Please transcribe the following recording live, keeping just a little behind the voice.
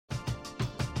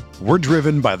We're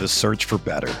driven by the search for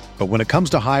better. But when it comes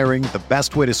to hiring, the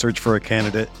best way to search for a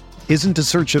candidate isn't to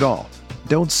search at all.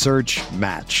 Don't search,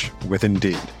 match with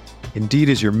Indeed. Indeed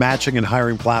is your matching and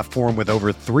hiring platform with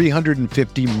over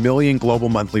 350 million global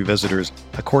monthly visitors,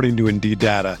 according to Indeed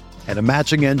data, and a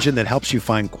matching engine that helps you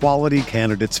find quality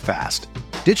candidates fast.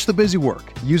 Ditch the busy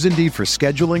work. Use Indeed for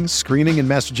scheduling, screening, and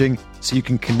messaging so you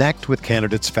can connect with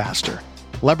candidates faster.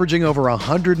 Leveraging over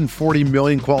 140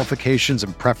 million qualifications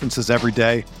and preferences every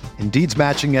day, Indeed's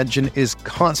matching engine is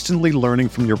constantly learning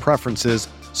from your preferences,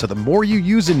 so the more you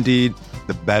use Indeed,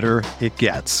 the better it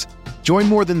gets. Join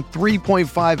more than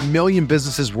 3.5 million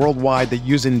businesses worldwide that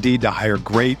use Indeed to hire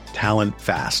great talent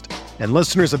fast. And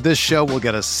listeners of this show will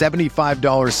get a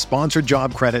 $75 sponsored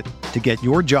job credit to get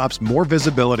your jobs more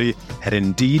visibility at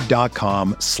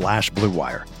Indeed.com/Blue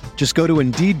Wire. Just go to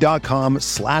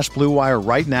Indeed.com/Blue Wire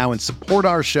right now and support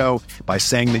our show by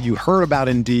saying that you heard about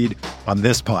Indeed on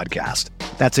this podcast.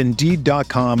 That's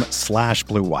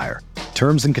Indeed.com/Blue Wire.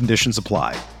 Terms and conditions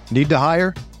apply. Need to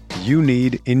hire? You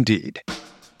need Indeed.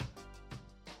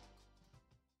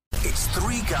 It's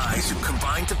three guys who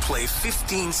combined to play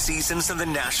 15 seasons in the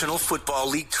National Football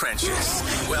League trenches.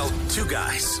 Well, two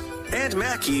guys. And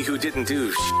Mackey, who didn't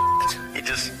do shit. He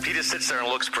just sits there and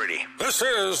looks pretty. This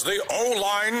is the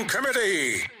O-Line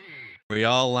Committee. We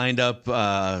all lined up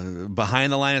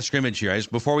behind the line of scrimmage here.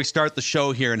 Before we start the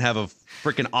show here and have a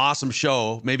freaking awesome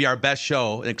show, maybe our best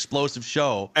show, an explosive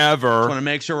show ever. Just want to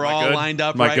make sure we're all lined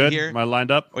up right here. Am I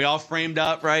lined up? We all framed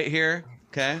up right here.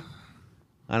 Okay.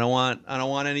 I don't want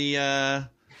any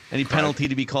penalty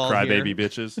to be called here. Crybaby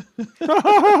bitches.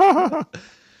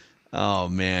 Oh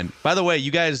man! By the way,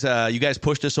 you guys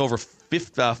pushed us over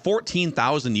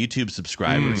 14,000 YouTube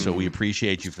subscribers, so we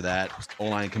appreciate you for that.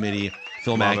 O-Line Committee,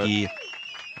 Phil Mackey.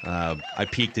 I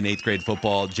peaked in 8th grade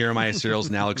football. Jeremiah Searles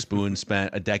and Alex Boone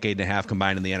spent a decade and a half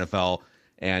combined in the NFL.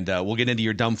 And we'll get into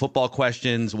your dumb football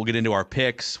questions. We'll get into our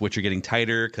picks, which are getting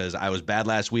tighter because I was bad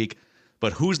last week.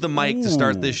 But who's the mic to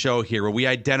start this show here where we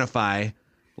identify,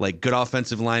 like good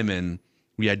offensive linemen,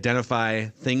 we identify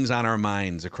things on our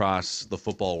minds across the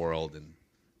football world. And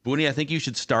Booney, I think you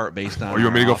should start based on you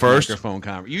want me to go first? Microphone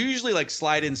conference. You usually like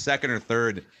slide in second or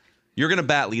third. You're going to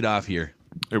bat lead off here.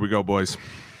 Here we go, boys.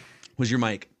 Who's your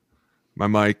mic? My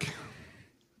mic.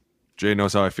 Jay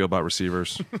knows how I feel about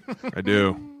receivers. I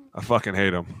do. I fucking hate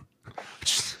them.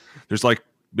 There's like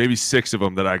maybe 6 of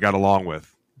them that I got along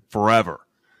with forever.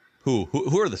 Who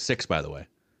are the 6, by the way?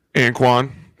 Anquan,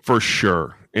 for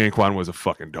sure. Anquan was a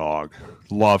fucking dog.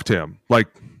 Loved him. Like,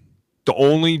 the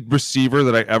only receiver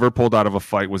that I ever pulled out of a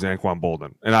fight was Anquan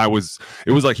Bolden. And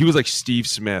he was like Steve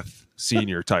Smith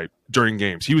Sr. type during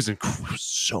games. He was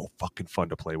so fucking fun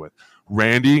to play with.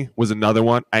 Randy was another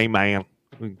one. Hey, man,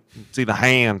 see the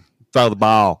hand, throw the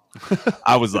ball.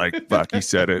 I was like, fuck, he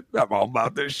said it. I'm all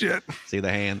about this shit. See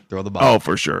the hand, throw the ball. Oh,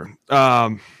 for sure.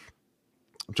 I'm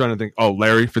trying to think. Oh,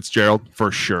 Larry Fitzgerald, for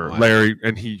sure. Wow. Larry,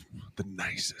 and he, the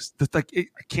nicest. I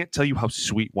can't tell you how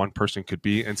sweet one person could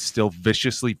be and still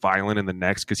viciously violent in the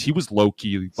next, because he was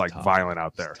low-key like tough. Violent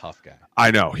out there. Tough guy.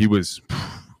 I know. He was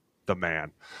the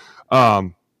man.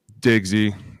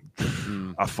 Diggsy.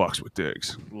 I fucks with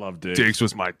Diggs. Love Diggs. Diggs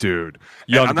was my dude.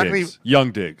 Young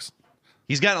Diggs.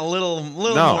 He's gotten a little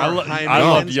more I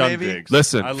love young maybe. Diggs.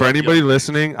 Listen, for anybody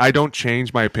listening, I don't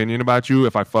change my opinion about you.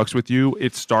 If I fucks with you,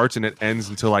 it starts and it ends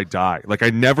until I die. Like, I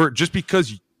never, just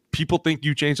because people think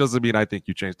you changed doesn't mean I think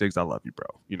you changed. Diggs, I love you, bro.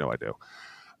 You know I do.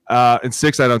 And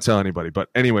 6, I don't tell anybody. But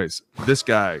anyways, this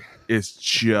guy is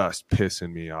just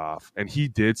pissing me off. And he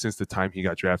did since the time he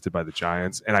got drafted by the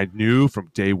Giants. And I knew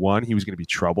from day one he was going to be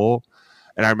trouble.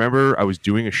 And I remember I was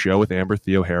doing a show with Amber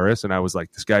Theo Harris, and I was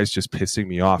like, this guy's just pissing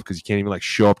me off because he can't even like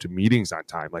show up to meetings on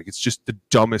time. Like, it's just the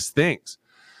dumbest things.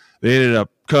 They ended up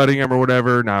cutting him or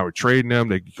whatever. Now we're trading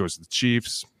him. He goes to the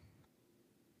Chiefs.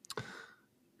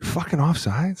 You're fucking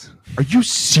offsides? Are you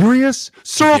serious?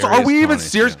 Searles, are we even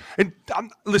serious? Yeah.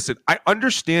 And listen, I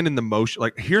understand in the motion.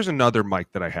 Like, here's another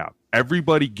mic that I have.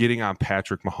 Everybody getting on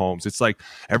Patrick Mahomes. It's like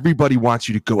everybody wants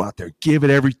you to go out there, give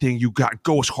it everything you got,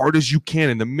 go as hard as you can.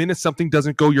 And the minute something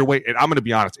doesn't go your way, and I'm going to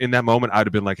be honest, in that moment, I'd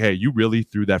have been like, hey, you really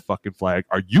threw that fucking flag?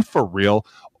 Are you for real?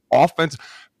 Offense,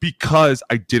 because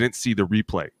I didn't see the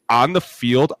replay. On the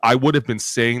field, I would have been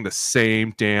saying the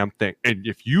same damn thing. And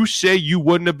if you say you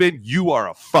wouldn't have been, you are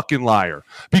a fucking liar.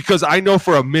 Because I know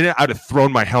for a minute I'd have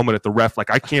thrown my helmet at the ref. Like,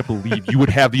 I can't believe you would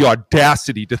have the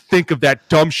audacity to think of that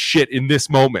dumb shit in this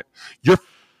moment.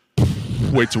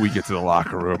 Wait till we get to the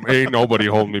locker room. Ain't nobody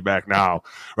holding me back now,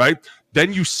 right?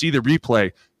 Then you see the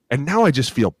replay, and now I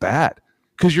just feel bad.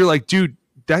 Because you're like, dude,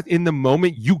 that in the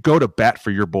moment you go to bat for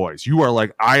your boys. You are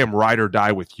like, I am ride or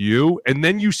die with you. And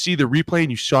then you see the replay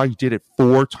and you saw you did it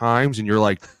 4 times and you're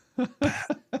like,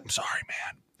 I'm sorry,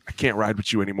 man. I can't ride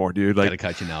with you anymore, dude. Like, gotta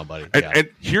cut you now, buddy. And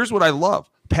here's what I love.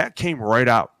 Pat came right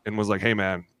out and was like, hey,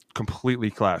 man,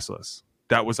 completely classless.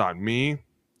 That was on me.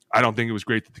 I don't think it was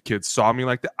great that the kids saw me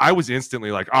like that. I was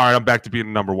instantly like, all right, I'm back to being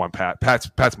the number one Pat.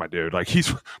 Pat's my dude. Like,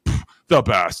 he's the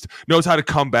best. Knows how to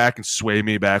come back and sway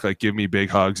me back, like give me big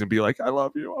hugs and be like, I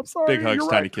love you. I'm sorry. Big hugs,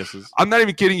 tiny kisses. I'm not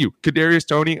even kidding you. Kadarius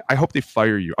Toney, I hope they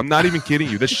fire you. I'm not even kidding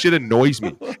you. This shit annoys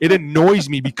me. It annoys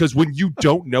me because when you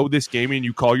don't know this game and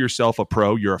you call yourself a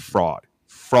pro, you're a fraud.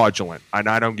 Fraudulent. And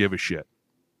I don't give a shit.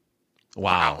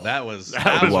 Wow, that was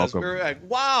welcome.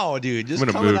 Wow, dude, just I'm in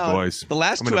a coming mood, out. boys. The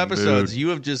last I'm in 2 a episodes, mood. you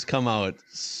have just come out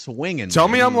swinging. Tell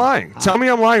me I'm lying. Tell me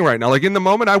I'm lying right now. Like in the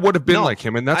moment, I would have been like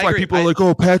him, and that's I why agree. people are like,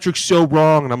 "Oh, Patrick's so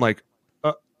wrong," and I'm like,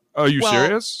 "Are you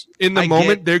serious?" In the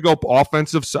moment, they go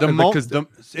offensive side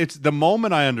it's the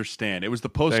moment I understand. It was the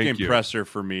post game you. presser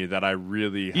for me that I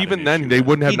really even then they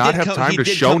wouldn't have not have time to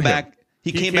show him.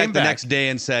 He came back the next day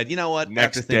and said, "You know what?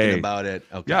 After thinking about it,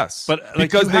 okay." Yes, but like,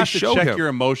 because you they have to showed check him. your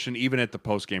emotion even at the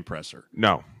post game presser.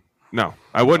 No,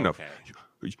 I wouldn't have.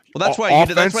 Well, that's why you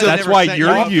did. That's why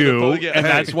you're you, and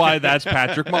that's why that's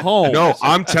Patrick Mahomes. No,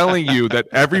 I'm telling you that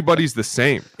everybody's the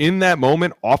same. In that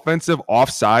moment, offensive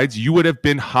offsides, you would have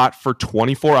been hot for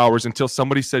 24 hours until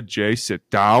somebody said, Jay, sit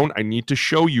down. I need to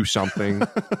show you something.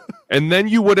 And then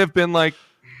you would have been like,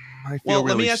 I feel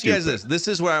let really me ask you guys stupid. this. This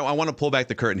is where I want to pull back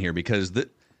the curtain here because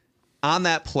on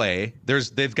that play,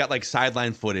 they've got like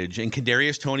sideline footage, and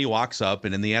Kadarius Toney walks up,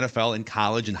 and in the NFL, in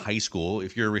college, and high school,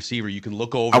 if you're a receiver, you can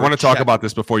look over. I want to talk about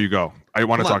this before you go. I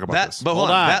want to talk about this. But hold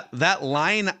on. That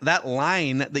line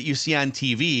that you see on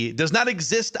TV does not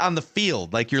exist on the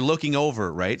field. Like you're looking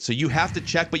over, right? So you have to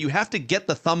check, but you have to get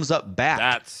the thumbs up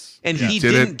back. He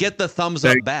didn't get the thumbs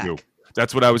up back. You.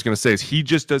 That's what I was going to say. Is he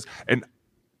just does, and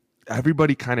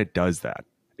everybody kind of does that.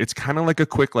 It's kind of like a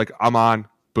quick, like I'm on,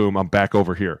 boom, I'm back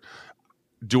over here.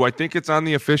 Do I think it's on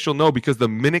the official? No, because the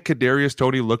minute Kadarius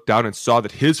Toney looked down and saw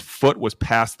that his foot was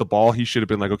past the ball, he should have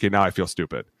been like, okay, now I feel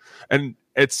stupid. And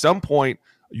at some point,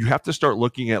 you have to start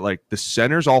looking at like the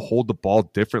centers all hold the ball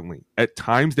differently. At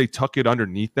times, they tuck it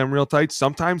underneath them real tight.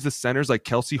 Sometimes the centers like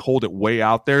Kelsey hold it way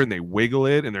out there and they wiggle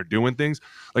it and they're doing things.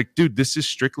 Like, dude, this is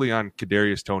strictly on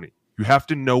Kadarius Toney. You have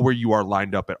to know where you are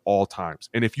lined up at all times.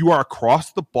 And if you are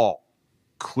across the ball,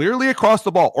 clearly across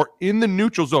the ball or in the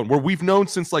neutral zone where we've known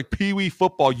since like Pee-wee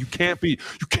football, you can't,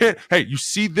 hey, you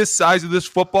see this size of this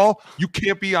football, you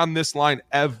can't be on this line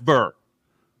ever.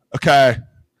 Okay.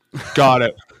 Got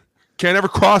it. Can't ever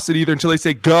cross it either until they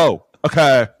say go.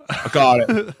 Okay. I got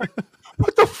it.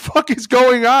 What the fuck is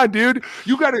going on, dude?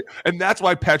 You got it. And that's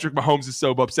why Patrick Mahomes is so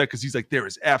upset because he's like, there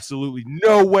is absolutely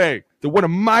no way that one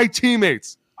of my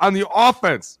teammates on the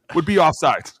offense would be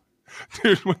offsides.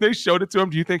 Dude, when they showed it to him,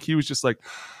 do you think he was just like,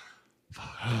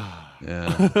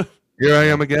 yeah, here I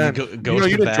am again? You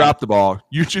didn't drop the ball.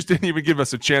 You just didn't even give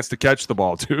us a chance to catch the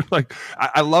ball, dude. Like,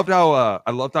 I loved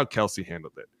how Kelsey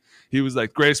handled it. He was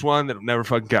like, greatest one that'll never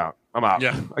fucking count. I'm out.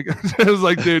 Yeah. I was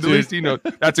like, dude, at least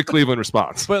that's a Cleveland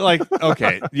response. But like,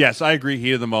 okay, yes, I agree,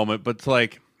 heat of the moment. But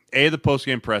like, the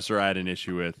post-game presser I had an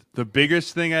issue with. The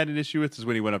biggest thing I had an issue with is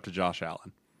when he went up to Josh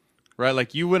Allen. Right?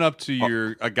 Like you went up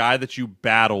to a guy that you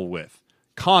battle with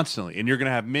constantly, and you're going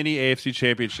to have many AFC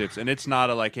championships, and it's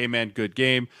not a like, hey, man, good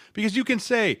game. Because you can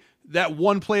say that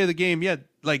one play of the game, but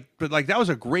that was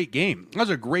a great game. That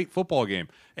was a great football game.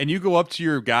 And you go up to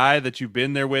your guy that you've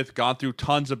been there with, gone through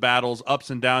tons of battles, ups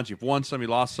and downs. You've won some, you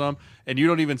lost some, and you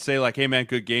don't even say like, hey, man,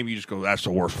 good game. You just go, that's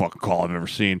the worst fucking call I've ever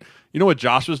seen. You know what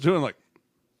Josh was doing? Like,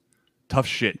 tough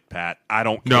shit, Pat. I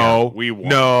don't care. No, we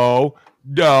won.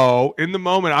 No. In the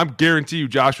moment, I'm guarantee you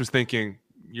Josh was thinking,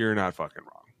 you're not fucking wrong.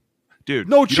 Dude,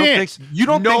 no chance. You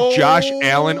don't think Josh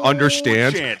Allen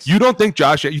understands? Chance. You think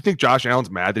Josh Allen's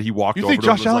mad that he walked over to him? You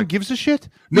think Josh Allen gives a shit?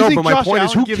 No, but my point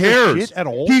is, who cares? At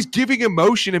all? He's giving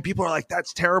emotion, and people are like,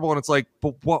 that's terrible. And it's like,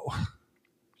 but what?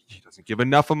 He doesn't give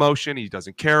enough emotion. He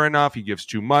doesn't care enough. He gives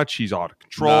too much. He's out of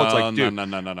control. It's like, dude, no.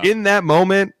 In that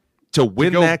moment, to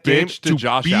win that game, to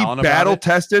Josh be Allen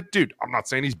battle-tested, dude, I'm not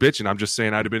saying he's bitching. I'm just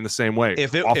saying I'd have been the same way.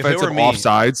 Offensive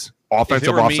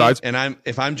offsides. And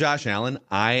if I'm Josh Allen,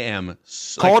 I am.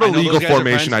 Call it a legal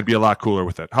formation. I'd be a lot cooler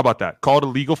with it. How about that? Call it a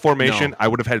legal formation. No. I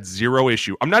would have had zero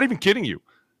issue. I'm not even kidding you.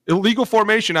 Illegal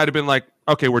formation, I'd have been like,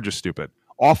 okay, we're just stupid.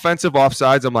 Offensive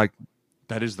offsides, I'm like,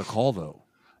 that is the call though.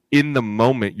 In the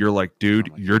moment, you're like,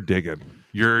 dude, you're digging.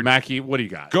 Mackie, what do you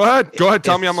got? Go ahead.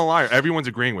 Tell me I'm a liar. Everyone's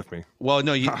agreeing with me. Well,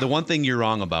 no, the one thing you're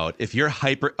wrong about, if you're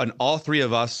hyper, and all three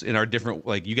of us in our different,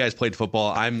 like you guys played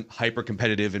football, I'm hyper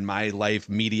competitive in my life,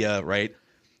 media, right?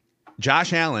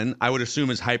 Josh Allen, I would assume,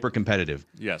 is hyper competitive.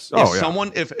 Yes.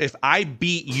 If I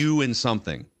beat you in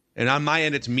something, and on my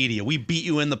end it's media, we beat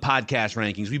you in the podcast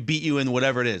rankings, we beat you in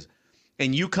whatever it is,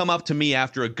 and you come up to me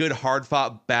after a good hard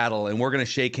fought battle, and we're gonna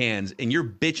shake hands, and you're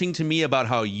bitching to me about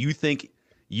how you think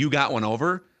you got one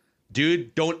over.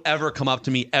 Dude, don't ever come up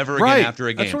to me ever again after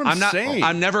a game. That's what I'm saying.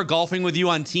 I'm never golfing with you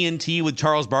on TNT with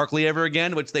Charles Barkley ever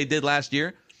again, which they did last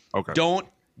year. Okay.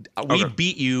 We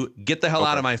beat you. Get the hell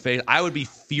out of my face. I would be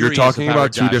furious. You're talking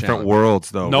about two different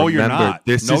worlds, though. No, Remember, you're not.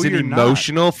 This is an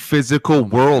emotional, physical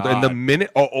world. And the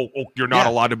minute, you're not Yeah.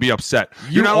 allowed to be upset.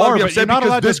 You You're not allowed to are, be but upset you're not because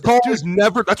allowed this to- call dude. is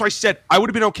never. That's why I said I would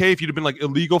have been okay if you'd have been like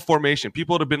illegal formation.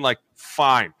 People would have been like,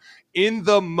 fine. In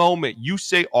the moment you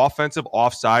say offensive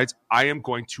offsides, I am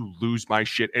going to lose my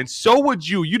shit. And so would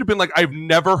you. You'd have been like, I've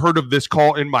never heard of this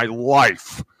call in my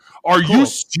life. Are you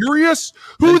serious?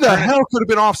 Who the hell could have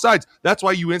been offsides? That's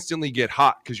why you instantly get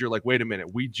hot because you're like, wait a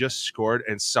minute. We just scored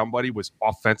and somebody was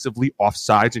offensively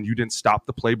offsides and you didn't stop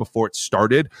the play before it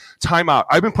started. Timeout.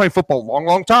 I've been playing football a long,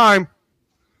 long time.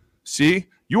 See?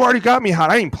 You already got me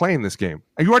hot. I ain't playing this game.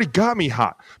 You already got me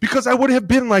hot because I would have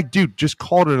been like, dude, just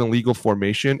called it an illegal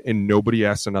formation and nobody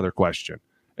asked another question.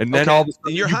 And then all of a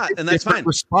sudden you're hot, and that's fine.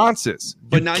 Responses,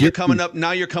 but now you're coming up.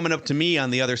 Now you're coming up to me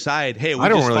on the other side. Hey, I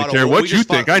don't really care what you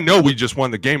think. I know we just won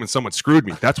the game and someone screwed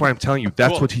me. That's why I'm telling you.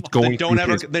 That's what he's going through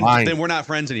his mind. Then we're not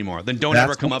friends anymore. Then don't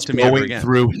ever come up to me ever again.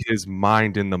 Through his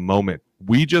mind in the moment.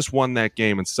 We just won that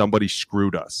game and somebody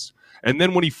screwed us. And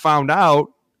then when he found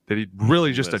out that he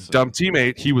really just a dumb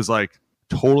teammate, he was like,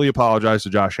 totally apologized to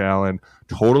Josh Allen,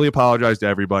 totally apologized to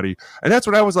everybody. And that's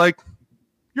when I was like,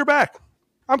 you're back.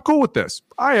 I'm cool with this.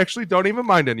 I actually don't even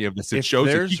mind any of this. It shows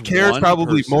that he cares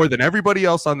probably more than everybody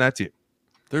else on that team.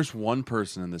 There's one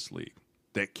person in this league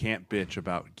that can't bitch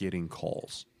about getting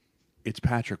calls. It's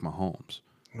Patrick Mahomes.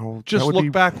 No, just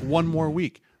look back one more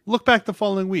week. Look back the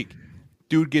following week.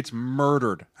 Dude gets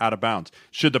murdered out of bounds.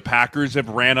 Should the Packers have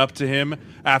ran up to him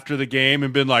after the game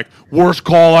and been like, worst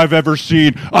call I've ever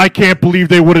seen. I can't believe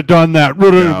they would have done that.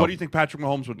 No. What do you think Patrick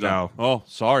Mahomes would have done? Oh,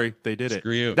 sorry. They did it.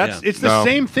 Screw you. It's the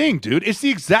same thing, dude. It's the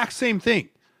exact same thing.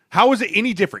 How is it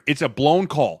any different? It's a blown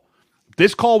call.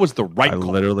 This call was the right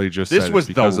call. I literally just this said was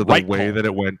because the of the right way call. that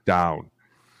it went down.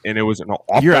 And it was an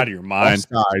offense. You're out of your mind.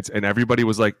 Offsides, and everybody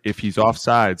was like, if he's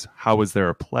offsides, how is there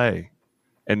a play?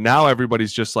 And now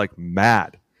everybody's just like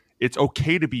mad. It's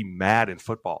okay to be mad in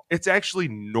football. It's actually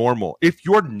normal. If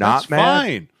you're not mad,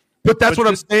 fine. But that's what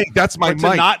I'm saying. That's my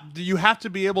mic. You have to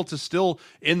be able to still,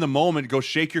 in the moment, go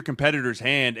shake your competitor's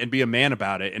hand and be a man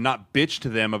about it and not bitch to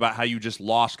them about how you just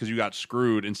lost because you got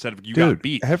screwed instead of you got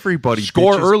beat. Everybody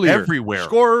score bitches earlier. Everywhere.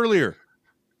 Score earlier.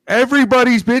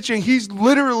 Everybody's bitching. He's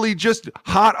literally just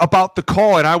hot about the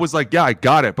call. And I was like, yeah, I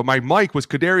got it. But my mic was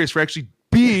Kadarius for actually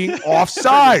being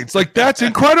offsides. Like, that's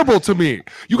incredible to me.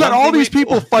 You got all these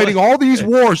people fighting all these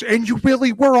wars, and you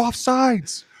really were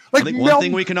offsides. Like, one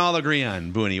thing we can all agree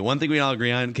on, Booney. One thing we can all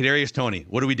agree on, Kadarius Toney.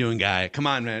 What are we doing, guy? Come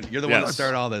on, man. You're the one that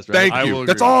started all this, right? Thank you.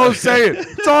 That's all I'm saying.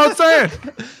 That's all I'm saying.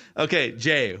 Okay,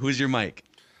 Jay, who's your mic?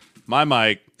 My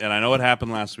mic, and I know it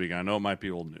happened last week. I know it might be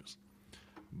old news.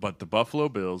 But the Buffalo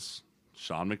Bills,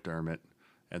 Sean McDermott,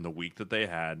 and the week that they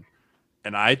had,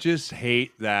 and I just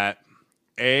hate that,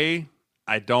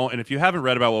 I don't, and if you haven't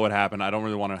read about what would happen, I don't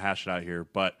really want to hash it out here,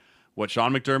 but what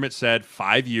Sean McDermott said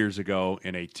 5 years ago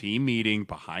in a team meeting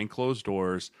behind closed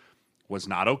doors was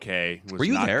not okay. Was Were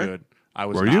you not there? Good. I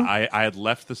was Were not. you? I had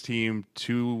left this team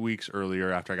 2 weeks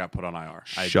earlier after I got put on IR.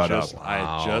 Shut up.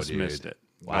 I just missed it.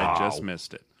 Wow. I just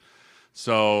missed it.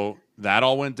 So that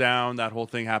all went down. That whole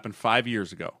thing happened 5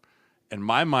 years ago. And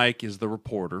my mic is the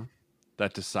reporter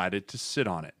that decided to sit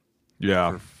on it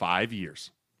Yeah. for 5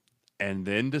 years and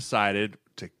then decided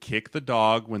to kick the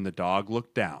dog when the dog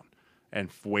looked down and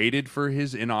waited for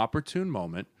his inopportune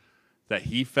moment that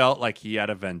he felt like he had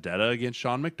a vendetta against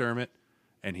Sean McDermott,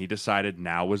 and he decided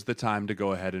now was the time to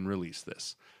go ahead and release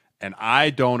this. And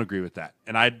I don't agree with that.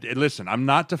 And listen, I'm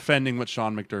not defending what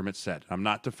Sean McDermott said. I'm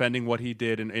not defending what he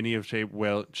did in any of shape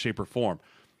or form.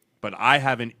 But I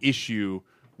have an issue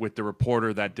with the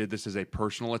reporter that did this as a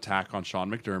personal attack on Sean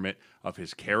McDermott, of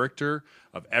his character,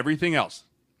 of everything else.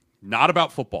 Not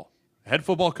about football. Head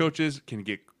football coaches can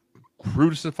get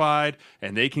crucified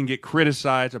and they can get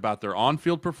criticized about their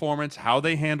on-field performance, how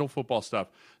they handle football stuff.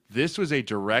 This was a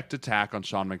direct attack on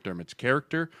Sean McDermott's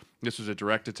character. This was a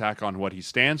direct attack on what he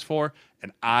stands for,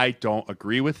 and I don't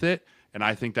agree with it, and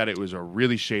I think that it was a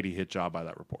really shady hit job by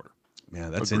that reporter. Yeah,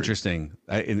 that's interesting.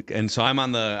 And so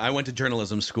I went to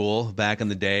journalism school back in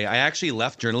the day. I actually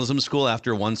left journalism school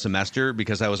after one semester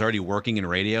because I was already working in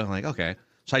radio. I'm like, okay.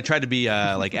 So I tried to be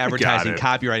like advertising,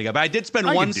 copywriting guy, but I did spend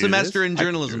one semester in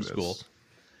journalism school.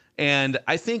 And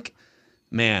I think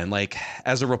man, like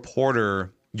as a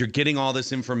reporter, you're getting all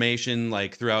this information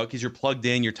like throughout because you're plugged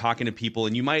in, you're talking to people,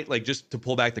 and you might like just to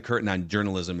pull back the curtain on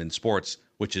journalism in sports,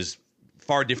 which is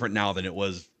far different now than it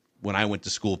was when I went to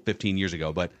school 15 years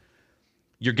ago. But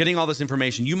you're getting all this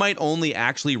information. You might only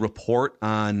actually report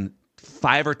on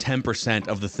 5 or 10%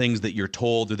 of the things that you're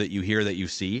told or that you hear that you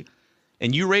see.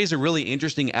 And you raise a really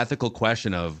interesting ethical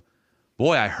question of,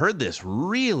 boy, I heard this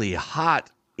really hot,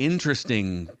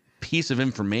 interesting piece of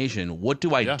information. What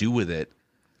do I do with it?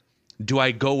 Do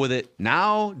I go with it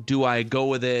now? Do I go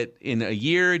with it in a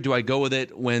year? Do I go with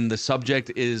it when the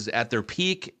subject is at their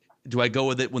peak? Do I go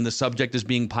with it when the subject is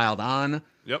being piled on?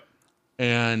 Yep.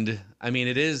 And I mean,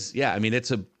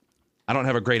 I don't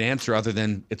have a great answer other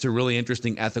than it's a really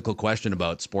interesting ethical question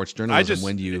about sports journalism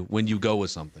when you go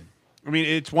with something. I mean,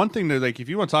 it's one thing to like if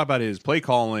you want to talk about his play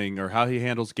calling or how he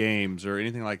handles games or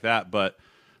anything like that, but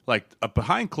like a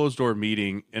behind closed door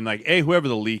meeting and like, hey, whoever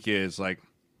the leak is, like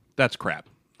that's crap.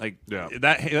 Like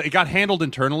that it got handled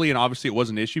internally, and obviously it was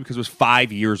an issue because it was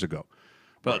 5 years ago.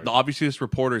 But obviously this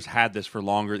reporter's had this for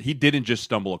longer. He didn't just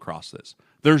stumble across this.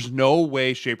 There's no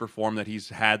way, shape, or form that he's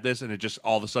had this, and it just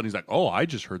all of a sudden he's like, oh, I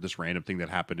just heard this random thing that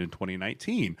happened in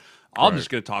 2019. I'm just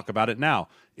going to talk about it now.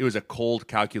 It was a cold,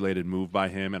 calculated move by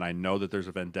him, and I know that there's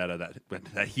a vendetta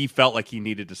that he felt like he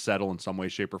needed to settle in some way,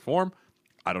 shape, or form.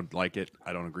 I don't like it.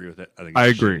 I don't agree with it. I think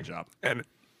it's a shitty job.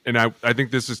 And I think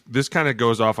this kind of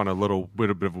goes off on a little bit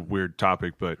of a weird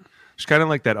topic, but it's kind of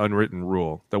like that unwritten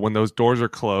rule that when those doors are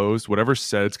closed, whatever's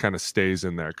said kind of stays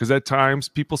in there. Because at times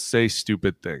people say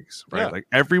stupid things, right? Yeah. Like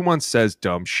everyone says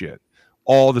dumb shit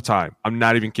all the time. I'm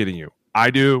not even kidding you. I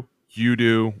do. You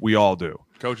do. We all do.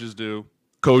 Coaches do.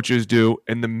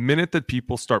 And the minute that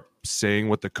people start saying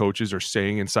what the coaches are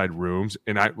saying inside rooms,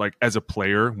 and I like as a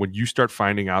player, when you start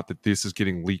finding out that this is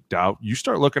getting leaked out, you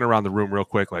start looking around the room real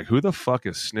quick, like who the fuck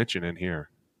is snitching in here?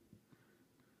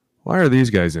 Why are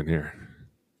these guys in here?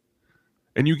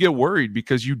 And you get worried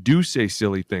because you do say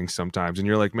silly things sometimes, and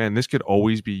you're like, man, this could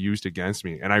always be used against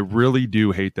me. And I really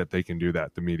do hate that they can do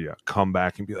that, the media. Come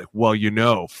back and be like, well,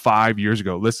 5 years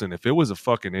ago, listen, if it was a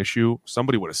fucking issue,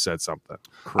 somebody would have said something.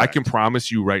 Correct. I can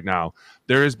promise you right now,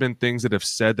 there has been things that have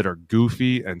said that are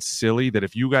goofy and silly that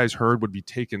if you guys heard would be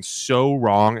taken so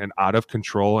wrong and out of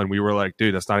control, and we were like,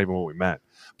 dude, that's not even what we meant.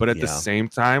 But at the same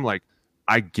time, like,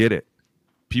 I get it.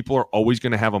 People are always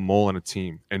going to have a mole on a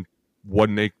team. And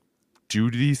when they do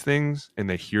these things and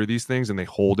they hear these things and they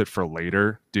hold it for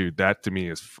later, dude, that to me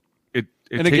is it.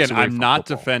 And again, I'm not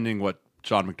defending what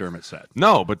Sean McDermott said.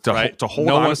 No, but to hold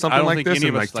on to something like this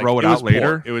and like throw it out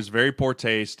later, it was very poor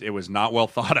taste. It was not well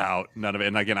thought out. None of it.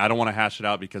 And again, I don't want to hash it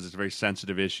out because it's a very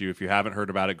sensitive issue. If you haven't heard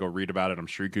about it, go read about it. I'm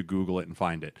sure you could Google it and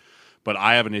find it. But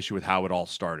I have an issue with how it all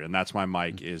started, and that's my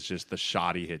mic is just the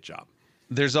shoddy hit job.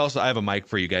 There's also I have a mic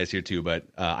for you guys here too, but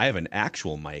I have an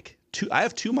actual mic. I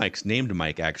have 2 mics named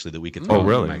Mike actually that we could throw. Oh,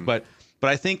 really? Mike. But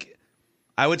I think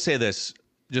I would say this: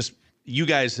 just you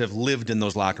guys have lived in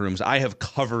those locker rooms. I have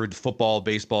covered football,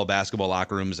 baseball, basketball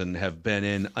locker rooms, and have been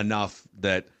in enough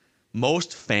that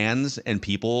most fans and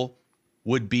people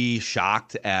would be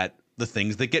shocked at the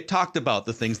things that get talked about.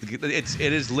 The things that it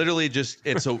is literally just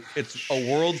it's a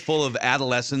world full of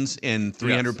adolescents in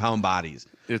 300-pound bodies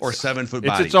or 7-foot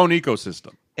bodies. It's its own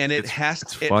ecosystem. And it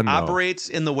operates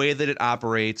in the way that it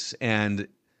operates, and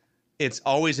it's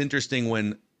always interesting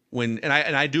when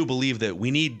I do believe that we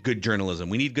need good journalism,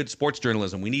 we need good sports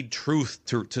journalism, we need truth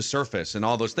to surface and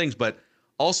all those things, but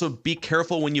also be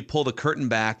careful when you pull the curtain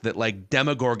back that like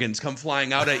demogorgons come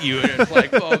flying out at you, and it's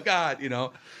like, oh God,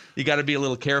 you got to be a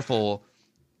little careful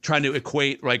trying to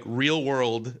equate like real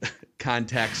world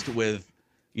context with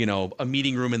a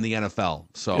meeting room in the NFL.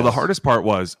 So the hardest part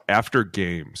was after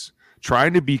games.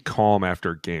 Trying to be calm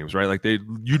after games, right? Like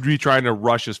you'd be trying to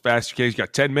rush as fast as you can. You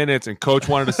got 10 minutes, and coach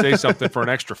wanted to say something for an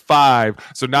extra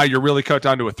 5. So now you're really cut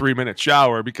down to a 3-minute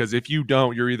shower because if you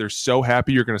don't, you're either so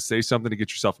happy you're going to say something to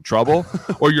get yourself in trouble,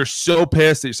 or you're so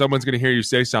pissed that someone's going to hear you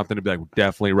say something and be like, we're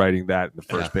definitely writing that in the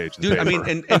first page of the paper. I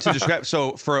mean, and to describe,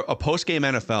 so for a post-game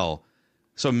NFL,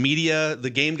 so media,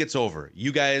 the game gets over.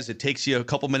 You guys, it takes you a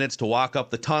couple minutes to walk up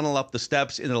the tunnel, up the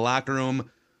steps into the locker room.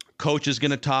 Coach is going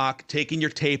to talk, taking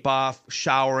your tape off,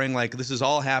 showering. Like this is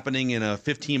all happening in a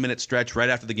 15-minute stretch right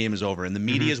after the game is over. And the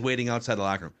media is waiting outside the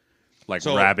locker room. Like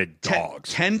rabid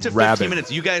dogs. 10 to 15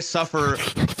 minutes. You guys suffer.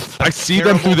 I see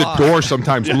them through the door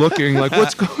sometimes looking like,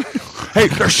 what's going on? Hey,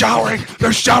 they're showering.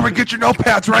 They're showering. Get your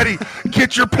notepads ready.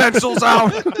 Get your pencils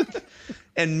out.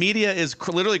 And media is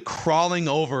literally crawling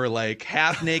over like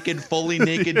half naked, fully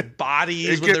naked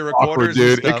bodies with their recorders.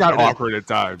 Dude, and stuff. It got awkward at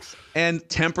times. And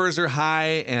tempers are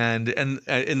high, and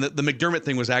the McDermott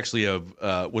thing was actually a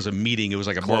meeting. It was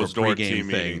like a more pre-game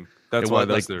thing. That's why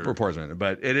that's like reports.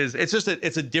 But it's just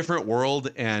it's a different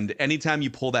world, and anytime you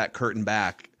pull that curtain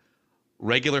back,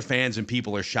 regular fans and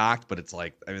people are shocked. But it's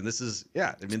like, this is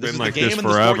the game and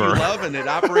the sport you love, and it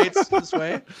operates this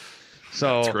way.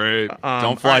 So that's great.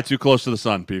 Don't fly too close to the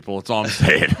sun, people. That's all I'm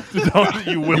saying.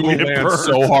 You will land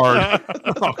so hard.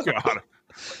 Oh God.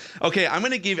 Okay, I'm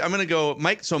gonna go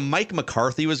Mike. So Mike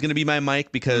McCarthy was gonna be my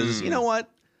Mike because you know what?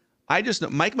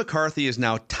 Mike McCarthy is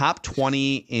now top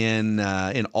 20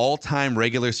 in all-time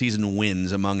regular season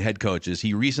wins among head coaches.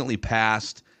 He recently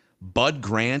passed Bud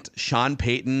Grant, Sean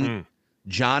Payton,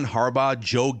 John Harbaugh,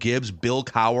 Joe Gibbs, Bill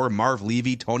Cowher, Marv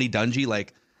Levy, Tony Dungy.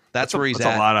 Like that's where he's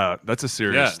at. That's a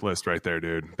serious list right there,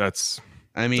 dude. That's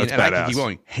and badass. I can keep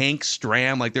going. Hank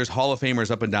Stram, like there's Hall of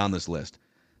Famers up and down this list.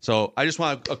 So I just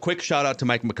want a quick shout out to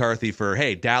Mike McCarthy for,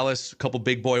 hey, Dallas, a couple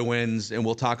big boy wins, and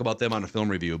we'll talk about them on a film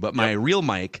review. But my real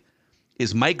Mike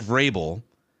is Mike Vrabel.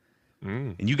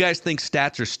 And you guys think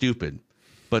stats are stupid,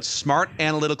 but smart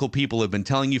analytical people have been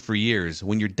telling you for years,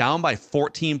 when you're down by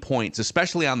 14 points,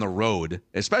 especially on the road,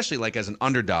 especially like as an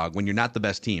underdog when you're not the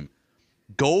best team,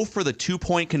 go for the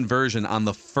 2-point conversion on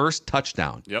the first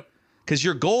touchdown. Yep. Because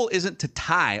your goal isn't to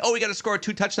tie. Oh, we got to score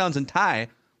 2 touchdowns and tie.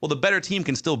 Well, the better team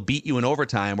can still beat you in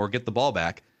overtime or get the ball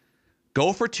back.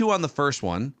 Go for 2 on the first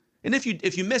one. And if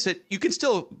you miss it, you can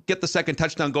still get the second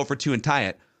touchdown, go for 2 and tie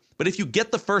it. But if you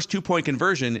get the first 2-point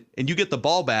conversion and you get the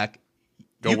ball back,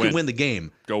 you can win the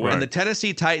game. Go win. And the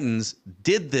Tennessee Titans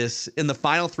did this in the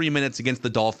final 3 minutes against the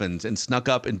Dolphins and snuck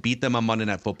up and beat them on Monday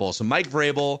Night Football. So Mike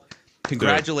Vrabel,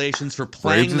 congratulations for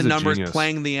playing the numbers,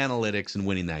 playing the analytics, and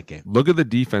winning that game. Look at the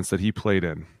defense that he played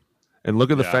in. And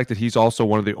look at the fact that he's also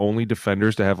one of the only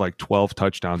defenders to have like 12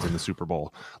 touchdowns in the Super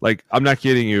Bowl. Like, I'm not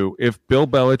kidding you. If Bill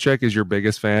Belichick is your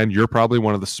biggest fan, you're probably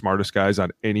one of the smartest guys on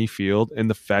any field. And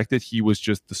the fact that he was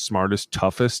just the smartest,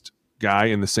 toughest guy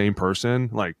in the same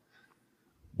person, like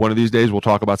one of these days we'll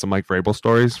talk about some Mike Vrabel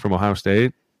stories from Ohio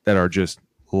State that are just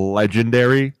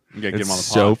legendary. You gotta get him on the pod.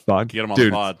 So fun. Get him on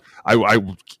Dude, the pod. I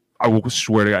will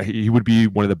swear to God, he would be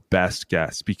one of the best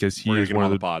guests because he is one of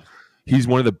the pod. He's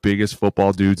one of the biggest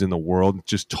football dudes in the world.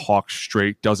 Just talks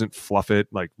straight, doesn't fluff it.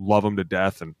 Like, love him to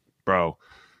death. And bro,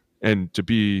 and to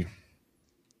be,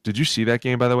 did you see that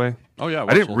game, by the way? Oh yeah,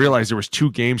 I didn't realize there was 2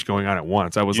 games going on at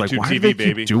once. I was YouTube like, why TV, do they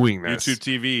baby. keep doing this?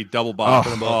 YouTube TV, double bob.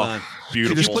 Did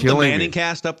Beautiful. you put the Manning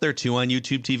cast up there too on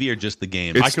YouTube TV or just the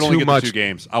game? I could only get the 2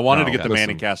 games. I wanted to get the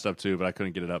Manning cast up too, but I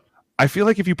couldn't get it up. I feel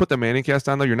like if you put the Manning cast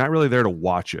on there, you're not really there to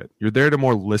watch it. You're there to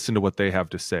more listen to what they have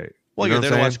to say. Well, you're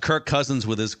there to watch Kirk Cousins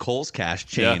with his Coles Cash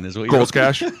chain. Is what you're Coles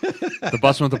Cash. The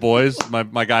Busting with the Boys.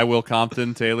 My guy Will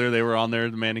Compton, Taylor, they were on there,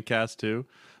 the Manning cast too.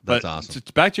 That's awesome.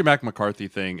 Back to your Mac McCarthy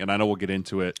thing, and I know we'll get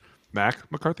into it. Mike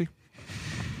McCarthy.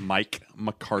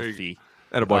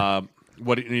 Attaboy. I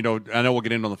know we'll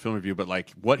get into on the film review, but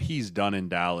like what he's done in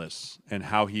Dallas and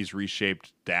how he's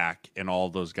reshaped Dak and all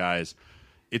of those guys,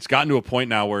 it's gotten to a point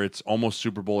now where it's almost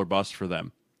Super Bowl or bust for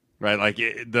them. Right, like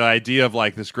the idea of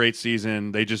like this great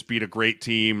season, they just beat a great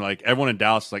team. Like everyone in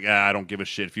Dallas is like, I don't give a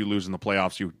shit if you lose in the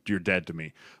playoffs, you're dead to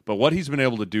me. But what he's been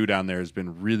able to do down there has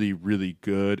been really, really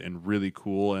good and really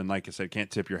cool. And like I said, can't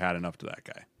tip your hat enough to that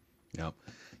guy. Yep.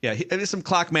 Yeah, there's some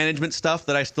clock management stuff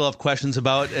that I still have questions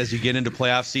about as you get into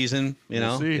playoff season.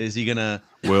 Is he gonna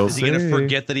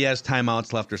forget that he has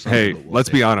timeouts left or something? Hey, let's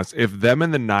be honest. If them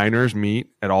and the Niners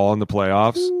meet at all in the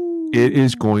playoffs, it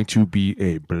is going to be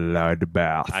a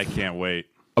bloodbath. I can't wait.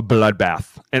 A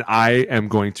bloodbath. And I am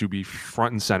going to be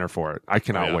front and center for it. I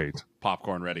cannot wait.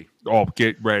 Popcorn ready. Oh,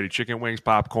 get ready. Chicken wings,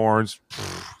 popcorns.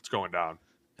 It's going down.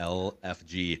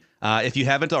 LFG. If you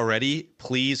haven't already,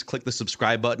 please click the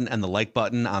subscribe button and the like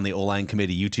button on the O-Line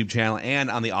Committee YouTube channel. And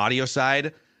on the audio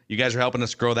side, you guys are helping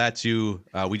us grow that too.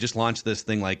 We just launched this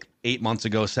thing like 8 months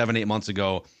ago, 7-8 months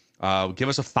ago. Give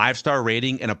us a 5-star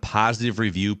rating and a positive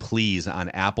review, please, on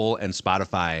Apple and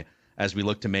Spotify as we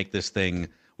look to make this thing.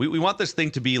 We want this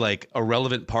thing to be like a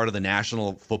relevant part of the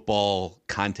national football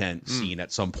content scene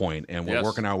at some point, and we're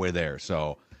working our way there.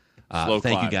 So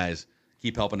thank you guys.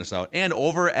 Keep helping us out. And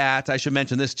over at, I should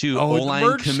mention this too,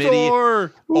 O-Line Committee,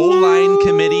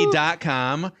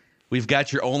 OlineCommittee.com. We've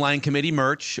got your O-Line Committee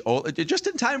merch just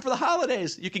in time for the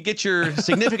holidays. You could get your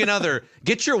significant other,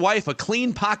 get your wife a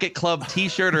Clean Pocket Club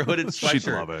t-shirt or hooded sweatshirt. She'd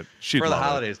love it. For the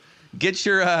holidays. Get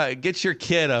your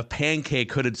kid a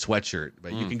pancake hooded sweatshirt.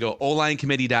 But you can go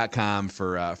OlineCommittee.com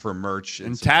for merch.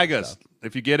 And tag us.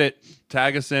 If you get it,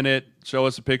 tag us in it. Show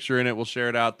us a picture in it. We'll share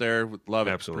it out there. Love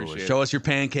it. Absolutely. Appreciate Show us your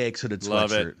pancakes hooded Love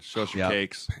sweatshirt. it. Show us your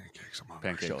cakes.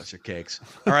 Pancakes. Show us your cakes.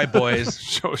 All right, boys.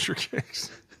 Show us your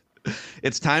cakes.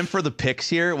 It's time for the picks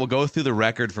here. We'll go through the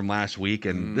record from last week,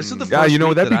 and this is the first Yeah, you know,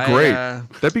 week that'd be that great.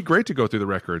 This That'd be great to go through the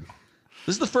record.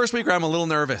 is the first week where I'm a little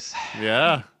nervous.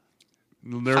 Yeah.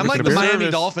 I'm like the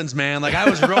Miami Dolphins, man. Like I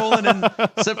was rolling in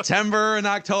September and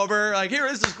October. Like, here,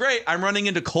 this is great. I'm running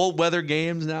into cold weather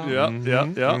games now.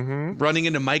 Yeah. Running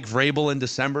into Mike Vrabel in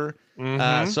December.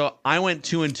 So I went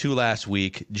 2-2 last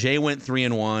week. Jay went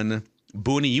 3-1.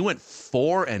 Booney, you went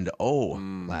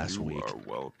 4-0 last week. You are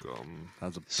welcome.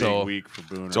 That's a big week for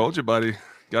Booner. Told you, buddy.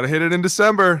 Got to hit it in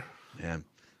December. Yeah.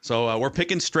 So we're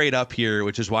picking straight up here,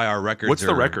 which is why our records What's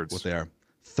the are records? what they are.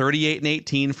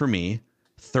 38-18 for me.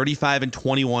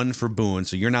 35-21 for Boone.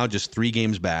 So you're now just 3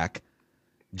 games back.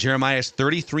 Jeremiah's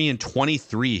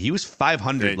 33-23. He was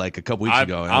 500 like a couple weeks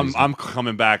ago. I'm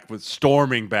coming back with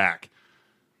storming back.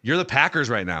 You're the Packers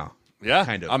right now. Yeah,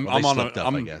 kind of. I'm Well, they on slipped up, I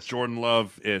I'm guess. Jordan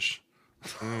Love ish.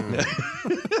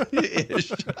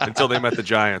 Until they met the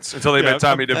Giants. Until they met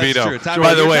Tommy that's DeVito. true. Tommy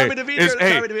By the DeVito. way,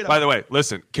 Tommy DeVito. by the way,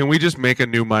 listen. Can we just make a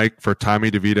new mic for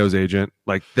Tommy DeVito's agent?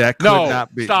 Like that could No,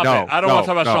 not be. stop no, it. I don't no, want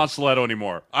to talk about no. Sean Stiletto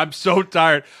anymore. I'm so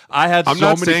tired. I had I'm so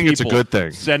not many saying people it's a good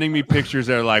thing. sending me pictures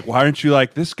that are like, why aren't you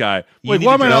like this guy? You Like, need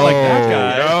why to am I not do- like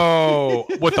that guy? No,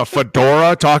 with the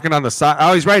fedora talking on the side.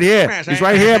 Oh, he's right here. He's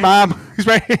right here, Mom. He's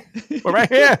right here. We're right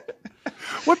here.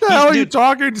 What the hell are you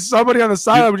talking to somebody on the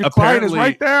sideline when your client is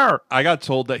right there? I got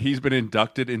told that he's been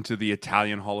inducted into the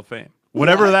Italian Hall of Fame.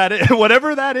 Whatever that is,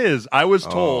 whatever that is, I was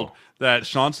told that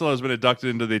Sean Stiletto has been inducted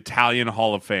into the Italian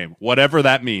Hall of Fame. Whatever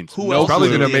that means. Who He's else probably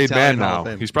is in been a the made Italian man Hall of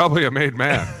now. Fame? He's probably a made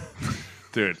man.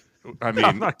 Dude, I mean,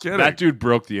 I'm not kidding. that dude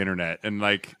broke the internet. And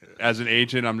like, as an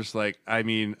agent, I'm just like, I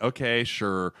mean, okay,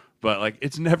 sure. But like,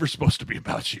 it's never supposed to be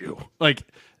about you. Like,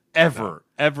 ever.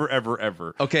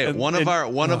 Okay, And- one of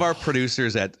our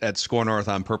producers at Score North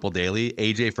on Purple Daily,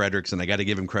 AJ Fredrickson, I got to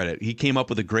give him credit. He came up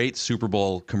with a great Super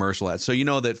Bowl commercial ad. So you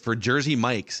know that for Jersey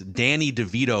Mike's, Danny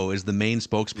DeVito is the main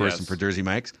spokesperson Yes. for Jersey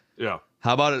Mike's. Yeah.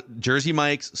 How about it? Jersey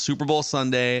Mike's Super Bowl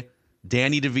Sunday,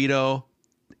 Danny DeVito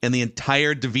and the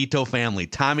entire DeVito family.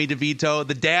 Tommy DeVito,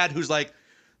 the dad who's like,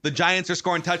 the Giants are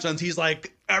scoring touchdowns. He's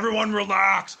like, everyone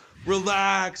relax,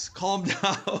 calm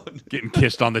down. Getting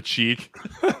kissed on the cheek.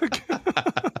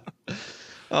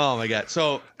 Oh my God. So,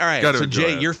 all right. Gotta So enjoy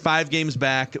Jay, it. you're 5 games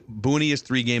back. Booney is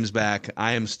 3 games back.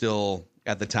 I am still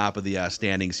at the top of the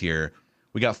standings here.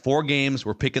 We got 4 games.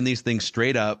 We're picking these things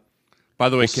straight up. By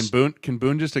the way, can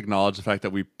Boone just acknowledge the fact that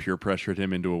we peer pressured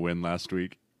him into a win last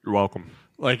week? You're welcome.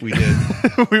 Like we did.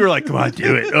 We were like, come on,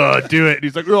 do it. Do it. And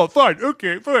he's like, oh, fine.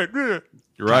 Okay, fine.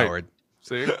 You're right. Coward.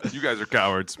 See, you guys are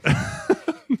cowards.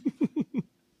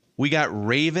 We got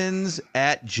Ravens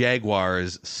at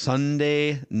Jaguars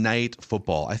Sunday night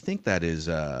football. I think that is.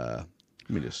 Let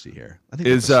me just see here. I think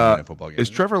that's a Sunday night football game. Is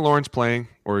Trevor Lawrence playing,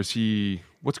 or is he?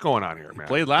 What's going on here, man?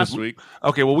 Played last week.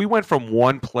 Okay, well, we went from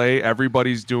one play.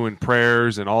 Everybody's doing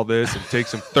prayers and all this, and it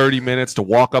takes him 30 minutes to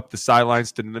walk up the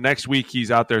sidelines. To the next week, he's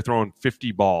out there throwing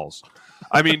 50 balls.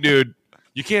 I mean, dude,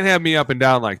 you can't have me up and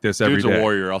down like this every Dude's day. a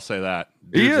warrior. I'll say that.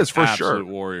 He Dude's is, an for absolute sure.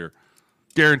 warrior.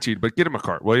 Guaranteed. But get him a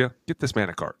cart, will you? Get this man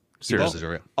a cart.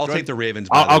 Seriously. I'll take the Ravens.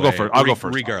 I'll by the go way, first. I'll go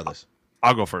first. Regardless.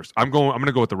 I'll go first. I'm going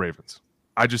to go with the Ravens.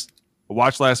 I just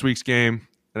watched last week's game,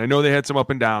 and I know they had some up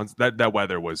and downs. That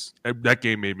weather was that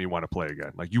game made me want to play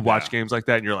again. Like you watch games like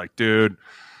that, and you're like, dude,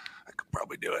 I could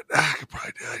probably do it.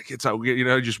 It's how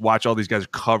you just watch all these guys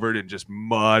covered in just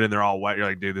mud, and they're all wet. You're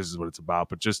like, dude, this is what it's about.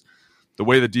 But just the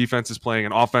way the defense is playing,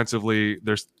 and offensively,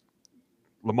 there's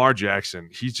Lamar Jackson.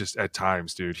 He's just at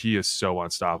times, dude, he is so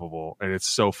unstoppable, and it's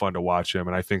so fun to watch him.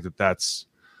 And I think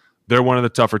they're one of the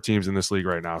tougher teams in this league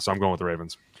right now. So I'm going with the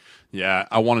Ravens. Yeah,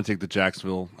 I want to take the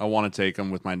Jacksonville. I want to take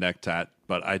them with my neck tat,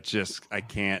 but I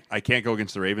can't go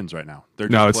against the Ravens right now.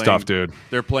 It's tough, dude.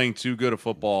 They're playing too good a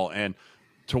football, and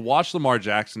to watch Lamar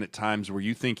Jackson at times where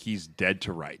you think he's dead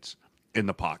to rights in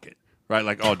the pocket, right?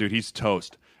 Like, oh, dude, he's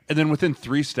toast. And then within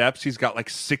 3 steps, he's got like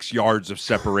 6 yards of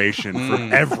separation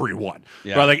from everyone.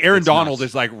 Yeah, right? Like Aaron it's Donald nuts.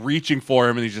 is like reaching for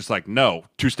him, and he's just like, no,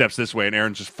 2 steps this way, and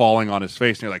Aaron's just falling on his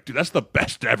face. And you're like, dude, that's the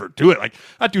best to ever do it. Like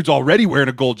that dude's already wearing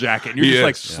a gold jacket, and you're He just is.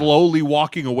 like slowly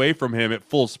walking away from him at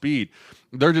full speed.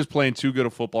 They're just playing too good a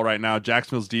football right now.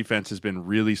 Jacksonville's defense has been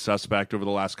really suspect over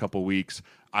the last couple weeks.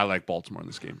 I like Baltimore in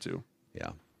this game too. Yeah.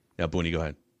 Booney, go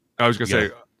ahead. I was going to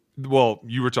say, well,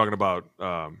 you were talking about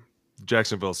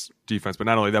Jacksonville's defense, but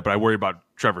not only that, but I worry about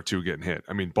Trevor too getting hit.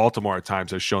 I mean, Baltimore at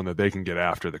times has shown that they can get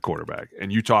after the quarterback,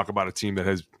 and you talk about a team that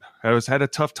has had a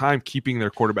tough time keeping their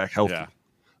quarterback healthy. Yeah.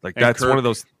 Like And that's Kirk- one of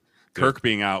those. Kirk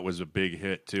being out was a big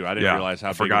hit too. I didn't realize how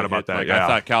big forgot of a about hit. that. Like Yeah. I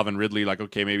thought Calvin Ridley, like,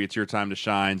 okay, maybe it's your time to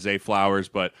shine, Zay Flowers,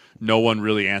 but no one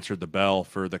really answered the bell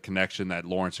for the connection that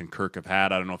Lawrence and Kirk have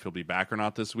had. I don't know if he'll be back or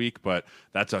not this week, but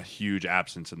that's a huge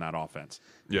absence in that offense.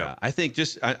 Yeah. I think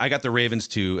I got the Ravens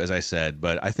too, as I said,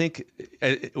 but I think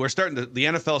the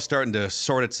NFL's starting to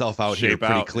sort itself out here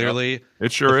pretty clearly. Yep.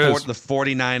 It sure is. The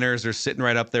 49ers are sitting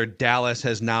right up there. Dallas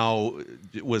has now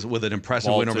was with an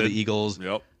impressive win over the Eagles.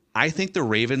 Yep. I think the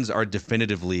Ravens are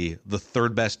definitively the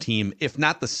third best team, if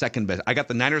not the second best. I got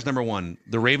the Niners number 1.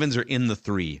 The Ravens are in the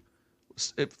 3.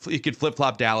 You could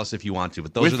flip-flop Dallas if you want to,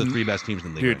 but those are the 3 best teams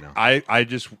in the league right now.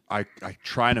 I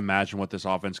try and imagine what this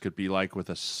offense could be like with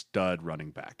a stud running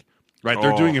back. Right?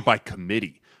 They're doing it by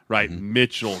committee. Right? Mm-hmm.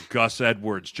 Mitchell, Gus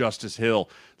Edwards, Justice Hill.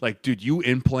 Like, dude, you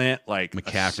implant like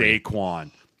McCaffrey. a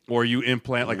Saquon, or you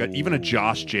implant like even a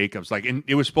Josh Jacobs. Like, and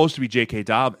it was supposed to be J.K.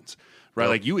 Dobbins. Right,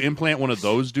 like you implant one of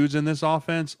those dudes in this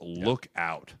offense, look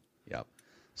out. Yep.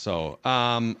 So,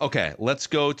 okay, let's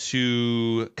go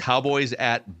to Cowboys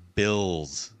at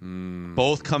Bills.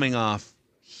 Both coming off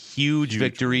huge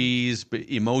victories, but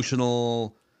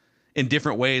emotional in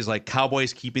different ways. Like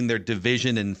Cowboys keeping their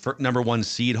division and number 1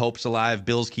 seed hopes alive.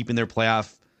 Bills keeping their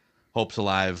playoff hopes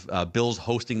alive. Bills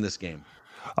hosting this game.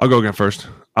 I'll go again first.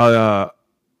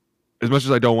 As much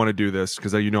as I don't want to do this,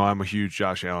 because I'm a huge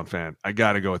Josh Allen fan, I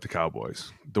got to go with the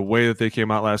Cowboys. The way that they came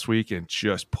out last week and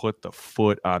just put the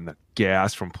foot on the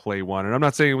gas from play one. And I'm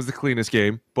not saying it was the cleanest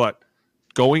game, but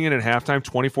going in at halftime,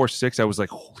 24-6, I was like,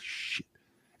 holy shit.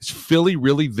 Is Philly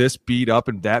really this beat up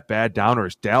and that bad down, or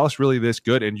is Dallas really this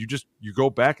good? And you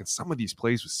go back and some of these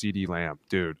plays with CD Lamb,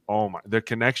 dude, oh my, the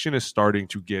connection is starting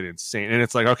to get insane. And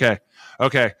it's like, okay,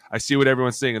 I see what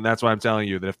everyone's saying, and that's why I'm telling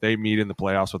you that if they meet in the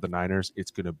playoffs with the Niners,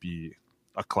 it's going to be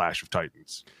a clash of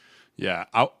titans. Yeah,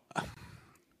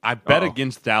 I bet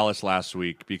against Dallas last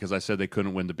week because I said they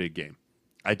couldn't win the big game.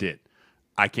 I did.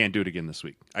 I can't do it again this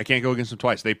week. I can't go against them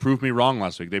twice. They proved me wrong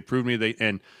last week. They proved me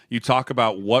and you talk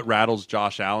about what rattles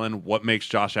Josh Allen, what makes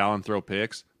Josh Allen throw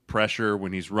picks, pressure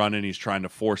when he's running, he's trying to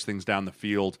force things down the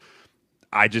field.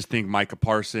 I just think Micah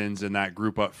Parsons and that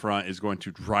group up front is going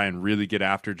to try and really get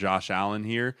after Josh Allen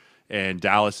here, and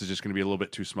Dallas is just going to be a little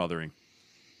bit too smothering.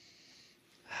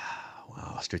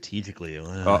 Wow, strategically.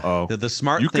 The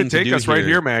smart you thing could take to do us right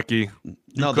here, Mackie.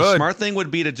 The smart thing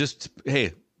would be to just,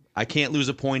 hey, I can't lose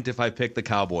a point if I pick the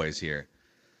Cowboys here.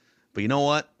 But you know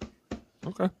what?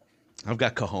 Okay. I've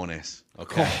got cojones.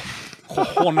 Okay.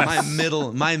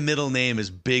 Cojones. My middle name is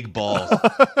Big Balls.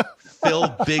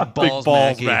 Phil Big Balls,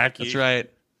 Mackey. That's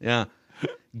right. Yeah.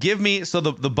 Give me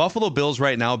the Buffalo Bills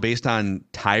right now, based on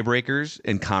tiebreakers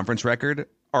and conference record,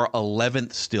 are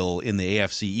 11th still in the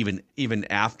AFC, even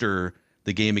after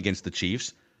the game against the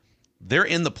Chiefs. They're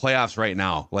in the playoffs right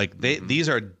now. Like these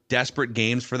are desperate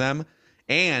games for them.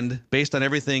 And based on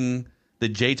everything that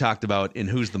Jay talked about in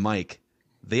Who's the Mic,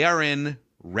 they are in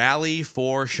rally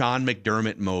for Sean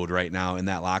McDermott mode right now in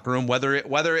that locker room. Whether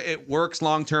it works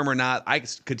long term or not, I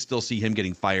could still see him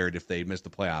getting fired if they miss the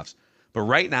playoffs. But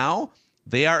right now,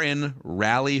 they are in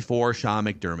rally for Sean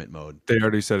McDermott mode. They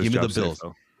already said his Give me job the Bills. safe,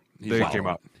 though.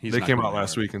 They came out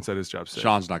last week and said his job's safe.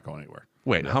 Sean's not going anywhere.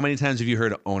 Wait, how many times have you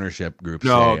heard ownership groups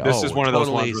No, say, this is one of those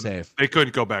totally ones safe. they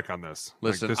couldn't go back on this.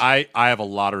 Listen, I have a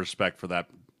lot of respect for that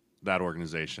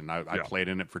organization. I played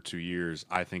in it for 2 years.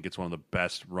 I think it's one of the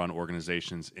best run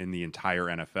organizations in the entire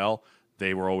NFL.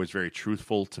 They were always very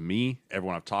truthful to me.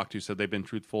 Everyone I've talked to said they've been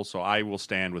truthful. So I will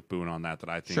stand with Boone on that.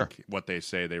 I think what they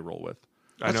say they roll with.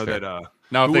 I know fair. that.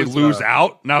 Now if they lose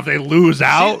out, maybe.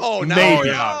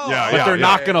 But they're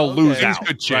not going to lose Things out.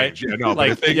 could change. Right? Yeah, no, but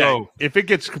if they go, if it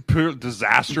gets complete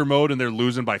disaster mode and they're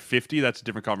losing by 50, that's a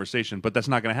different conversation. But that's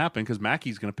not going to happen because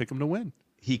Mackey's going to pick them to win.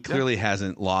 He clearly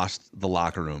hasn't lost the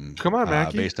locker room. Come on,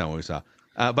 Mackie. Based on what we saw.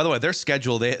 By the way, their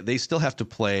schedule, they still have to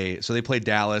play. So they play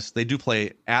Dallas. They do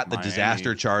play at the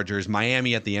disaster Chargers,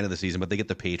 Miami at the end of the season, but they get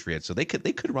the Patriots. So they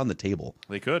could run the table.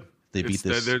 They could. They beat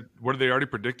this. What are they already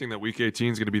predicting that Week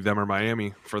 18 is going to be them or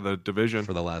Miami for the division?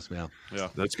 For the last, Yeah.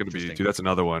 That's going to be, dude, that's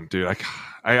another one. Dude,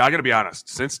 I got to be honest.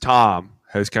 Since Tom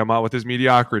has come out with his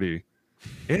mediocrity,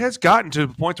 it has gotten to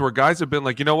the point where guys have been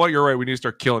like, you know what, you're right, we need to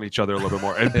start killing each other a little bit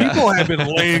more. And people have been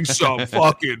laying some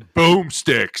fucking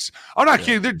boomsticks. I'm not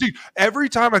kidding. Dude, every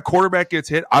time a quarterback gets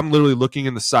hit, I'm literally looking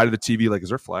in the side of the TV like, is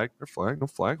there a flag? There flag? No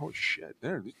flag? Holy shit.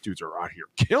 These dudes are out here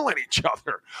killing each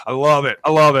other. I love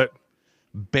it.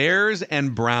 Bears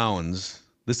and Browns.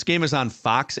 This game is on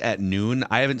Fox at noon.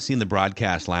 I haven't seen the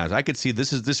broadcast lines. I could see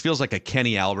this feels like a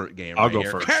Kenny Albert game. I'll right go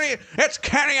here. first. It's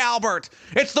Kenny Albert.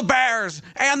 It's the Bears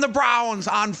and the Browns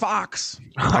on Fox.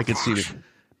 I could see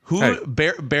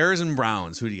it. Bears and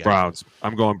Browns. Who do you got? Browns.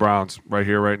 I'm going Browns right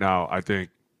here, right now. I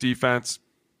think defense,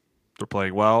 they're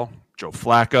playing well. Joe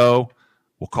Flacco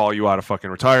will call you out of fucking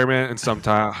retirement, and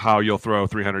somehow you'll throw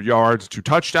 300 yards, 2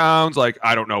 touchdowns. Like,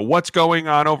 I don't know what's going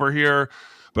on over here,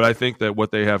 but I think that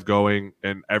what they have going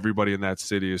and everybody in that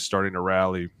city is starting to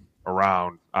rally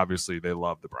around. Obviously, they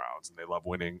love the Browns and they love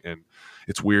winning, and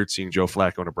it's weird seeing Joe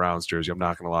Flacco in a Browns jersey. I'm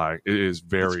not going to lie. It is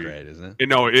very great, isn't it? You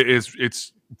know, it is.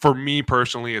 It's for me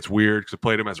personally, it's weird because I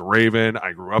played him as a Raven.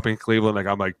 I grew up in Cleveland. Like,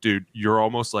 I'm like, dude, you're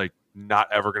almost like not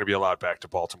ever going to be allowed back to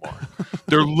Baltimore.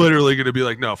 They're literally going to be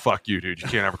like, no, fuck you, dude. You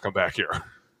can't ever come back here.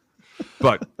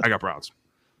 But I got Browns.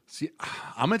 See,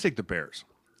 I'm going to take the Bears.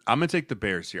 I'm going to take the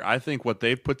Bears here. I think what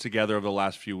they've put together over the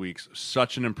last few weeks,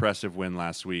 such an impressive win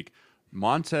last week.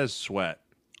 Montez Sweat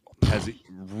has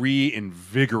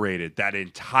reinvigorated that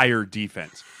entire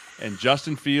defense. And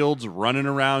Justin Fields running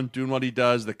around, doing what he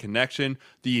does, the connection,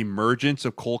 the emergence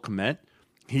of Cole Kmet.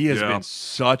 He has been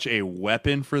such a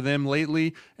weapon for them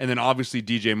lately. And then obviously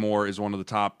DJ Moore is one of the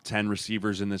top 10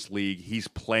 receivers in this league. He's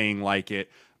playing like it.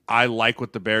 I like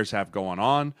what the Bears have going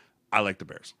on. I like the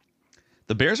Bears.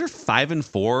 The Bears are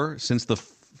 5-4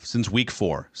 since week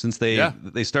 4. Since they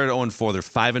started 0-4, they're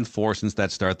 5-4 since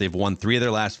that start. They've won 3 of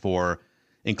their last 4,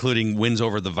 including wins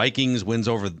over the Vikings, wins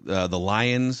over the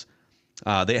Lions.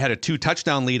 They had a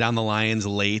 2-touchdown lead on the Lions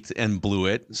late and blew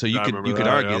it. So you could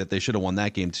argue that they should have won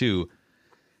that game too.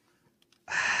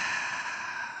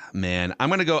 Man, I'm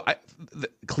going to go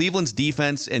Cleveland's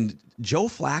defense and Joe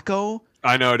Flacco.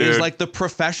 I know, dude. Is like the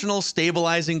professional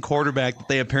stabilizing quarterback that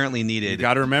they apparently needed. You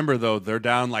got to remember though, they're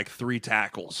down like 3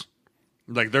 tackles.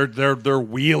 Like they're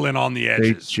wheeling on the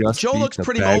edges. Joe looks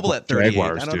pretty mobile at 38.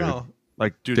 Jaguars, I don't know.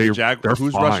 Like, dude, they're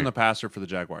who's fine. rushing the passer for the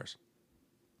Jaguars?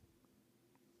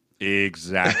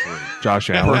 Exactly. Josh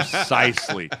Allen.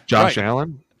 Precisely. Josh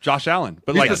Allen. Josh Allen.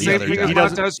 But He's like the same thing as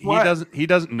Montez Sweat. he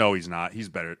doesn't no, he's not. He's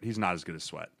better. He's not as good as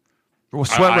Sweat. Well,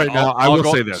 Sweat now, I will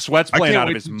say this. Sweat's playing out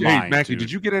of his mind. Hey, Mackie,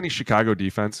 did you get any Chicago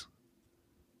defense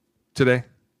today?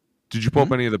 Did you pull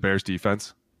up any of the Bears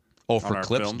defense? Oh, for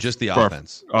clips? films? Just the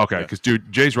offense. Okay, because,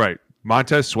 dude, Jay's right.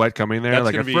 Montez Sweat coming there. That's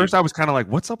like, at first I was kind of like,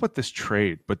 what's up with this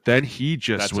trade? But then he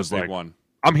just was like,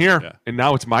 I'm here, and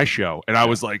now it's my show. And I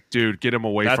was like, dude, get him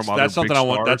away from other That's something big I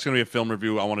want. stars. That's going to be a film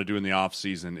review I want to do in the off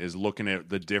season. Is looking at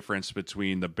the difference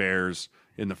between the Bears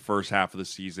in the first half of the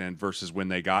season versus when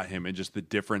they got him, and just the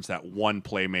difference that one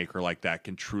playmaker like that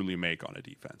can truly make on a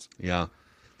defense. Yeah.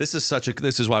 This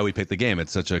is why we picked the game.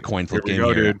 It's such a coin flip game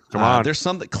here. here. Dude. Come on. There's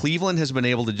some that Cleveland has been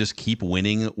able to just keep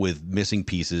winning with missing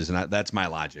pieces, and that's my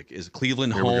logic. Is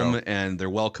Cleveland home and they're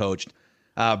well coached.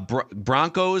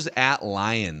 Broncos at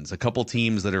Lions, a couple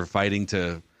teams that are fighting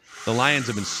to. The Lions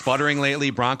have been sputtering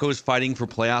lately. Broncos fighting for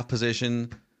playoff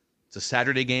position. It's a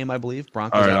Saturday game, I believe.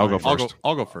 Broncos. All right, I'll Lions. go first.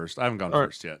 I'll go first. I haven't gone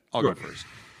first yet. I'll go first.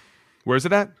 Where's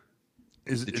it at?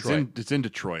 It's in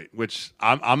Detroit, which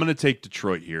I'm going to take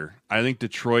Detroit here. I think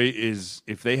Detroit is,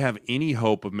 if they have any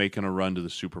hope of making a run to the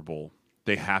Super Bowl,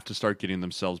 they have to start getting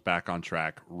themselves back on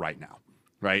track right now.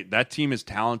 Right? That team is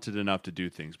talented enough to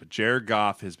do things, but Jared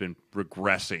Goff has been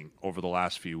regressing over the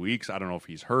last few weeks. I don't know if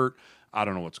he's hurt. I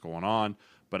don't know what's going on,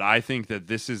 but I think that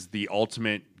this is the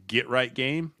ultimate get-right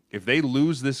game. If they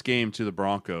lose this game to the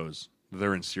Broncos,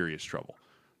 they're in serious trouble.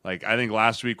 Like, I think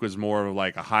last week was more of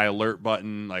like a high alert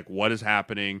button, like what is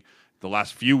happening. The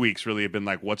last few weeks really have been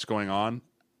like, what's going on?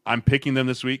 I'm picking them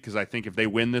this week because I think if they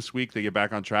win this week, they get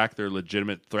back on track. They're a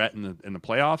legitimate threat in the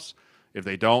playoffs. If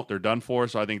they don't, they're done for.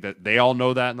 So I think that they all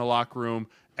know that in the locker room.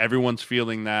 Everyone's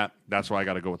feeling that. That's why I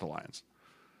got to go with the Lions.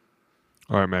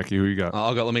 All right, Mackie, who you got?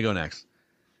 Let me go next.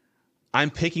 I'm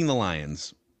picking the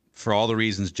Lions for all the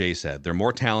reasons Jay said. They're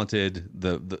more talented.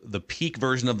 The peak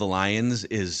version of the Lions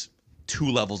is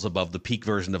 2 levels above the peak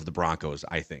version of the Broncos,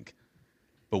 I think.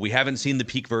 But we haven't seen the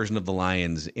peak version of the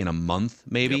Lions in a month,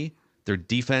 maybe. Yep. Their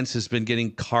defense has been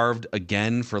getting carved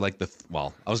again for like I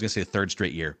was going to say the 3rd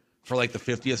straight year. For like the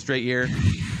 50th straight year.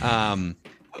 And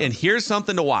here's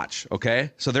something to watch,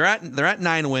 okay? So they're at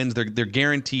 9 wins. They're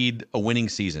guaranteed a winning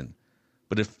season.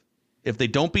 But if they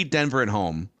don't beat Denver at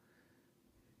home,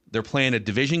 they're playing a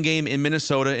division game in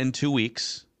Minnesota in 2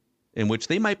 weeks, in which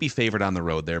they might be favored on the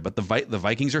road there. But the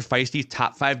Vikings are feisty,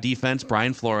 top 5 defense,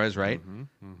 Brian Flores, right?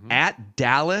 At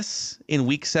Dallas in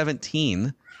week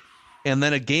 17. And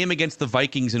then a game against the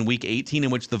Vikings in week 18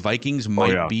 in which the Vikings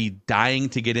might be dying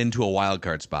to get into a wild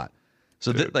card spot.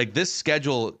 So this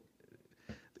schedule,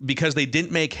 because they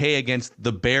didn't make hay against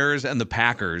the Bears and the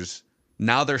Packers,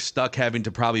 now they're stuck having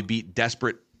to probably beat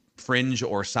desperate fringe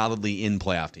or solidly in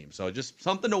playoff teams. So just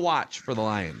something to watch for the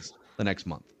Lions the next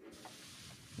month.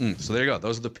 So there you go.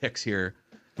 Those are the picks here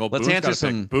Well, let's Boone's answer gotta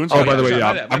some. pick. Boone's Oh, gotta by the way, pick.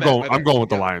 yeah, I'm going with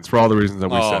the Lions for all the reasons that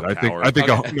we said. I think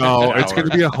it's going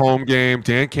to be a home game.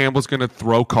 Dan Campbell's going to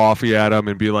throw coffee at him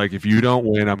and be like, "If you don't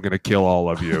win, I'm going to kill all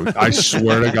of you. I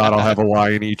swear to God, I'll have a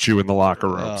lion eat you in the locker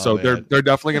room." So they're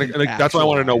definitely going to. Like, that's why I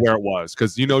want to know where it was,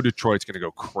 because Detroit's going to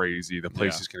go crazy. The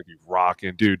place is going to be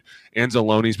rocking, dude.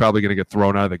 Anzalone's probably going to get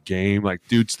thrown out of the game. Like,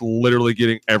 dude's literally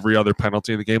getting every other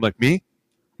penalty in the game. Like, me,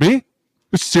 you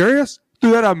serious? Do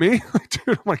that on me?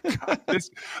 Dude, oh my God. This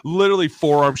literally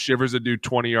forearm shivers a dude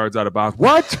 20 yards out of bounds.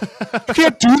 What? You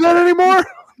can't do that anymore?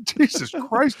 Jesus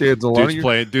Christ,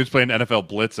 Anzalone. Dude's playing NFL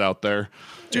Blitz out there.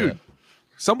 Dude,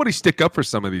 somebody stick up for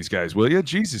some of these guys, will you?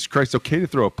 Jesus Christ, okay to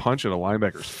throw a punch at a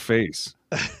linebacker's face.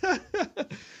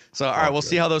 So, all right, we'll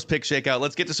see how those picks shake out.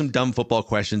 Let's get to some dumb football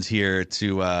questions here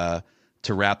to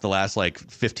wrap the last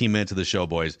 15 minutes of the show,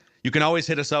 boys. You can always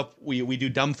hit us up. We do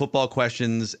dumb football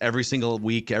questions every single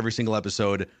week, every single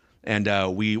episode, and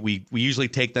we usually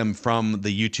take them from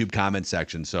the YouTube comment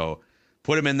section. So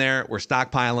put them in there. We're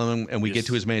stockpiling them, and we get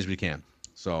to as many as we can.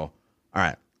 So, all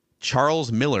right.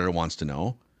 Charles Miller wants to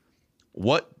know,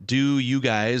 what do you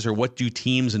guys or what do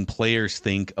teams and players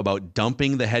think about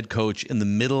dumping the head coach in the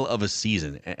middle of a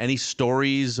season? Any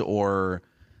stories or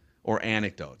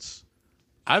anecdotes?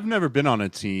 I've never been on a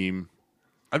team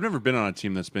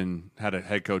that's had a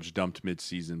head coach dumped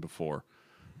mid-season before,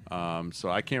 so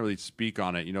I can't really speak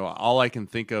on it. All I can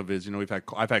think of is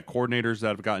I've had coordinators that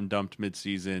have gotten dumped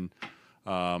mid-season,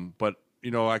 but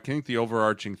I think the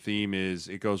overarching theme is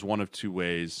it goes one of two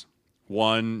ways.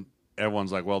 One,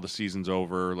 everyone's like, well, the season's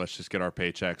over, let's just get our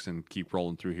paychecks and keep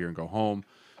rolling through here and go home.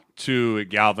 Two, it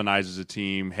galvanizes a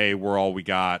team. Hey, we're all we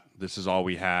got. This is all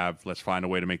we have. Let's find a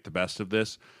way to make the best of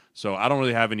this. So I don't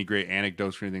really have any great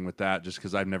anecdotes or anything with that, just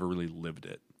because I've never really lived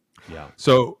it. Yeah.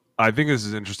 So I think this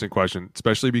is an interesting question,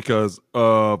 especially because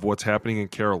of what's happening in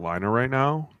Carolina right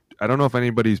now. I don't know if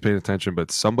anybody's paying attention,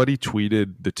 but somebody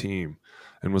tweeted the team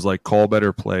and was like, call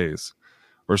better plays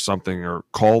or something, or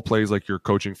call plays like you're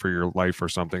coaching for your life or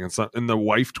something. And the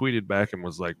wife tweeted back and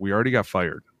was like, we already got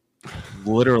fired.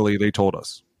 Literally, they told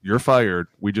us, you're fired.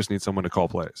 We just need someone to call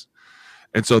plays.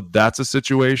 And so that's a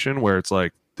situation where it's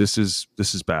like, this is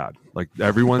bad. Like,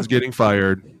 everyone's getting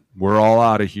fired. We're all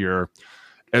out of here.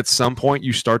 At some point,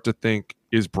 you start to think,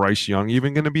 is Bryce Young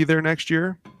even going to be there next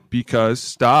year?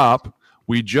 Because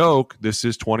we joke, this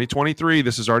is 2023.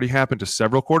 This has already happened to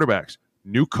several quarterbacks.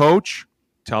 New coach,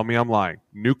 tell me I'm lying.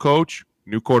 New coach,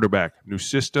 new quarterback, new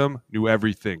system, new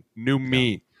everything, new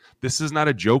me. This is not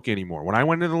a joke anymore. When I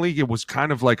went into the league, it was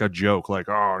kind of like a joke, like,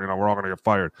 oh, we're all going to get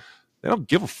fired. They don't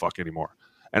give a fuck anymore.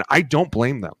 And I don't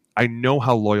blame them. I know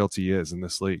how loyalty is in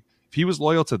this league. If he was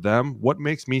loyal to them, what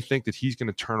makes me think that he's going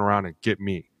to turn around and get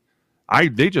me?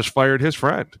 They just fired his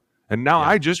friend, and now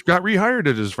I just got rehired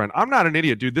as his friend. I'm not an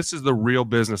idiot, dude. This is the real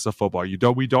business of football.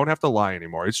 We don't have to lie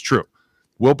anymore. It's true.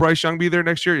 Will Bryce Young be there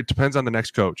next year? It depends on the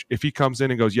next coach. If he comes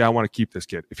in and goes, yeah, I want to keep this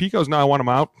kid. If he goes, no, I want him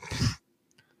out,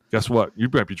 guess what? You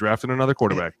might be drafting another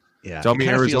quarterback. Yeah. Tell me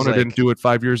Arizona didn't do it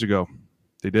 5 years ago.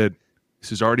 They did. This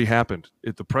has already happened.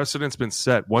 The precedent's been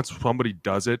set. Once somebody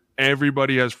does it,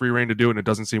 everybody has free reign to do it, and it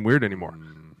doesn't seem weird anymore.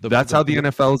 That's how the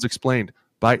NFL is explained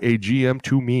by a GM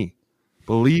to me.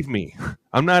 Believe me,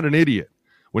 I'm not an idiot.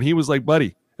 When he was like,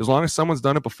 buddy, as long as someone's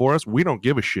done it before us, we don't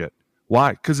give a shit.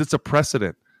 Why? Because it's a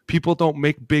precedent. People don't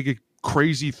make big,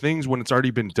 crazy things when it's already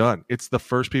been done. It's the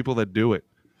first people that do it.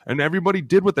 And everybody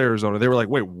did with Arizona. They were like,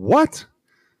 wait, what?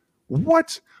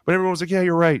 What? But everyone was like, yeah,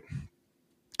 you're right.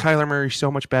 Kyler Murray's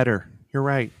so much better. You're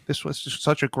right. This was just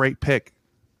such a great pick.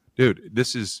 Dude,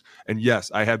 and yes,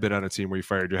 I have been on a team where you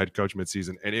fired your head coach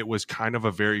midseason, and it was kind of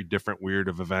a very different weird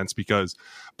of events, because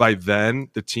by then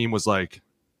the team was like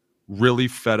really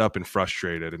fed up and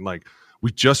frustrated, and like,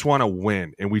 we just want to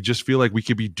win, and we just feel like we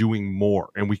could be doing more,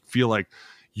 and we feel like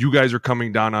you guys are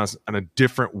coming down on us in a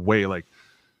different way. Like,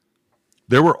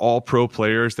 there were all pro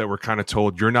players that were kind of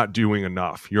told, you're not doing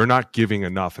enough. You're not giving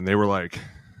enough. And they were like,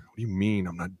 what do you mean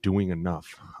I'm not doing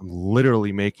enough? I'm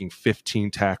literally making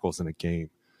 15 tackles in a game.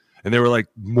 And they were like,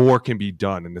 more can be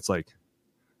done. And it's like,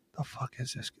 the fuck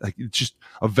is this? Like, it's just,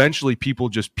 eventually people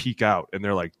just peak out and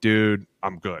they're like, dude,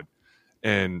 I'm good.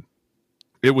 And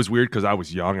it was weird because I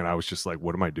was young and I was just like,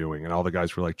 what am I doing? And all the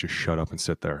guys were like, just shut up and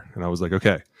sit there. And I was like,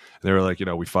 okay. And they were like,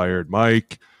 we fired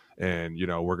Mike, and,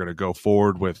 we're going to go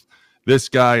forward with this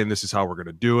guy, and this is how we're going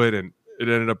to do it. And it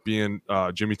ended up being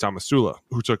Jimmy Tomasula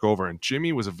who took over. And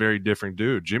Jimmy was a very different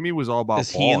dude. Jimmy was all about Is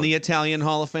he in the Italian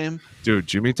Hall of Fame? Dude,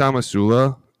 Jimmy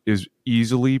Tomasula is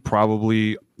easily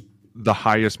probably the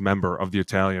highest member of the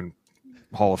Italian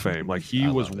Hall of Fame. Like he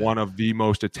was one of the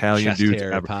most Italian Chest dudes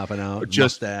hair ever. popping out,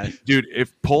 Just mustache. dude,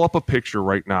 pull up a picture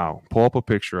right now. Pull up a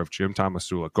picture of Jim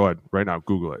Tomasula. Go ahead right now.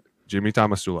 Google it. Jimmy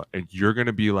Tomasula, and you're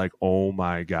gonna be like, "Oh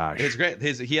my gosh!" It's great.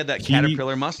 He had that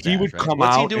caterpillar mustache. He would right? come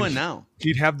What's out. What's he doing now?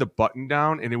 He'd have the button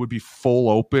down, and it would be full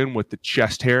open with the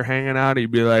chest hair hanging out.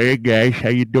 He'd be like, "Hey guys, how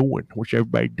you doing? What's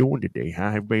everybody doing today? Huh?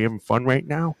 Everybody having fun right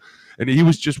now?" And he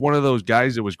was just one of those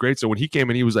guys that was great. So when he came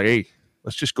in, he was like, "Hey,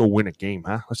 let's just go win a game,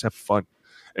 huh? Let's have fun."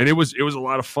 And it was a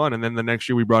lot of fun. And then the next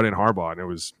year we brought in Harbaugh, and it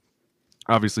was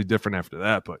obviously different after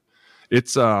that. But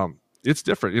it's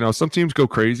different. You know, some teams go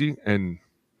crazy and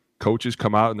coaches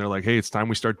come out and they're like, hey, it's time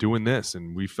we start doing this.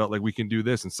 And we felt like we can do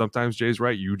this. And sometimes Jay's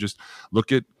right. You just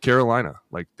look at Carolina.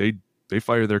 Like they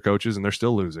fire their coaches and they're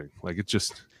still losing. Like it's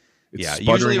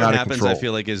usually what happens, control. I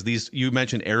feel like, is these, you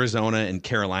mentioned Arizona and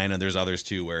Carolina, there's others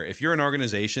too, where if you're an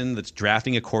organization that's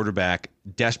drafting a quarterback,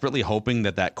 desperately hoping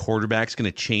that quarterback's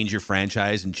going to change your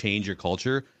franchise and change your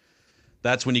culture,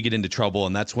 that's when you get into trouble.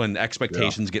 And that's when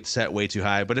expectations get set way too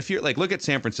high. But if you're like, look at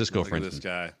San Francisco, for instance. This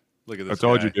guy. Look at this I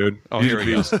told guy. you, dude. Oh, here we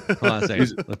go. Hold on a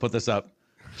second. Let's put this up.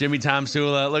 Jimmy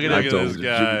Tomasula. Look at this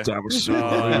guy. Jimmy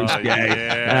Tomasula. Oh,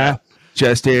 yeah.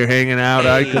 Chest hair hanging out.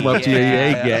 I come up to you.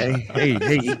 Hey, guy.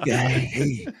 Hey, guy.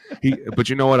 Hey. But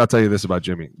you know what? I'll tell you this about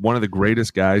Jimmy. One of the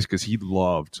greatest guys because he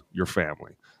loved your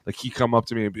family. Like, he'd come up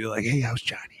to me and be like, hey, how's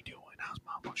Johnny doing? How's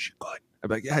Mom? Oh, she good? I'd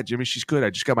be like, yeah, Jimmy, she's good. I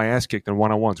just got my ass kicked in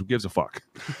one-on-ones. Who gives a fuck?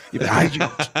 He'd be like,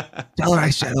 tell her I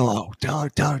said hello. Tell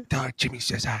her Jimmy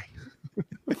says hi.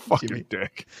 Fucking Jimmy.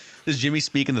 dick. Does Jimmy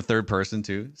speak in the third person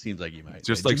too? Seems like he might.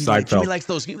 Just like Jimmy, Seinfeld. Jimmy likes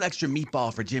those. Give me an extra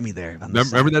meatball for Jimmy there.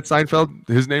 Remember that Seinfeld?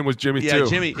 His name was Jimmy too.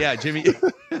 Jimmy. Yeah, Jimmy.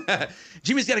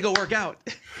 Jimmy's got to go work out.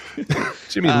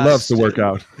 Jimmy loves to work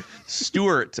out.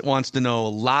 Stuart wants to know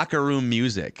locker room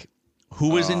music.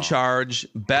 Who is in charge?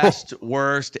 Best,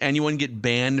 worst? Anyone get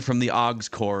banned from the aux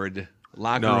cord?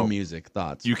 Locker room music.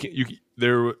 Thoughts? You can.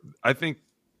 There. I think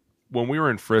when we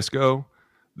were in Frisco,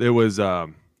 there was.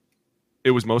 It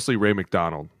was mostly Ray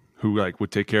McDonald who would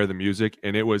take care of the music,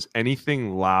 and it was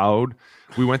anything loud.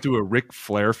 We went through a Ric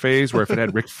Flair phase where if it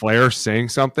had Ric Flair saying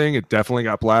something, it definitely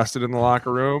got blasted in the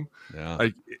locker room. Yeah.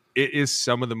 Like it is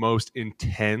some of the most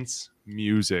intense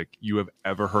music you have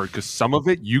ever heard because some of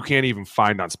it you can't even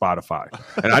find on Spotify.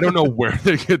 And I don't know where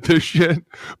they get this shit,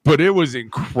 but it was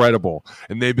incredible.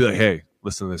 And they'd be like, hey,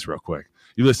 listen to this real quick.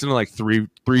 You listen to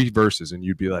three verses and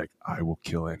you'd be like, I will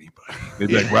kill anybody. They'd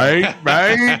be like,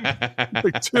 right?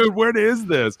 Like, dude, what is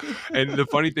this? And the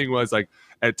funny thing was,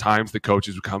 at times the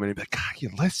coaches would come in and be like, God, you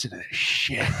listen to this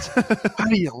shit. How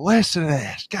do you listen to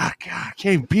this? God, I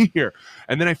can't be here.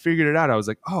 And then I figured it out. I was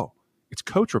like, oh, it's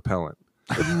coach repellent.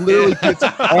 It literally gets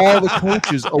all the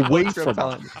coaches away from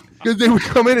them. Because they would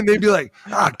come in and they'd be like,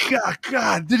 oh,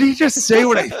 God, did he just say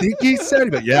what I think he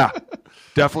said? But yeah,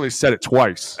 definitely said it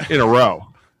twice in a row.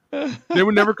 They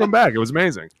would never come back. It was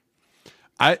amazing.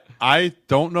 I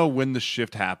don't know when the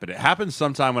shift happened. It happened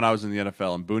sometime when I was in the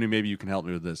NFL, and Booney, maybe you can help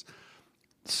me with this.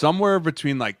 Somewhere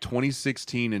between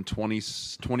 2016 and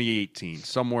 2018,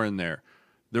 somewhere in there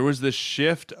was this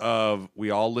shift of we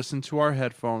all listen to our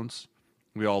headphones,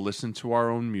 we all listen to our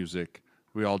own music,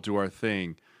 we all do our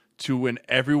thing, to when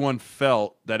everyone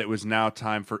felt that it was now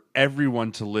time for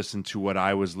everyone to listen to what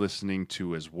I was listening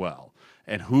to as well,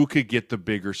 and who could get the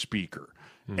bigger speaker.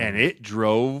 And it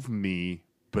drove me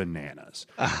bananas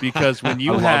because when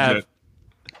you have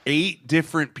 8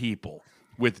 different people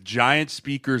with giant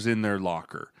speakers in their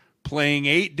locker playing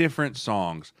 8 different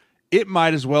songs, it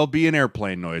might as well be an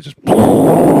airplane noise.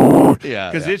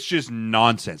 Because it's just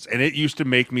nonsense. And it used to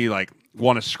make me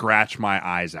want to scratch my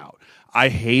eyes out. I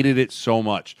hated it so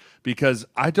much because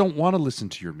I don't want to listen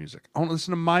to your music. I want to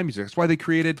listen to my music. That's why they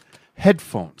created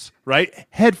headphones, right?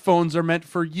 Headphones are meant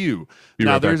for you.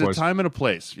 Now, there's a time and a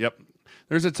place. Yep.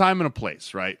 There's a time and a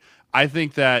place, right? I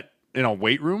think that in a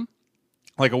weight room,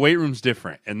 a weight room's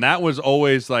different. And that was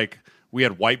always we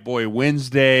had White Boy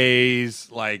Wednesdays,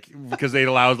 because they'd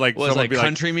allow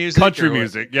country music. Country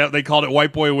music, yeah. They called it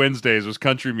White Boy Wednesdays. Was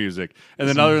country music, and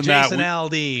then other than Jason that,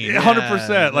 Aldean,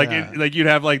 100%. You'd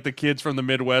have the kids from the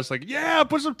Midwest,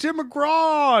 put some Tim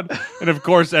McGraw, and of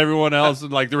course everyone else,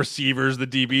 the receivers, the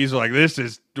DBs, are this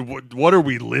is what are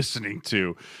we listening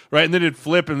to, right? And then it'd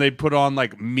flip, and they'd put on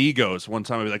Migos. One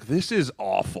time, I'd be like, this is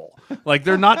awful.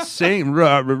 They're not saying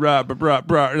rah, rah, rah, rah,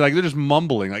 rah. They're just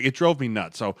mumbling. It drove me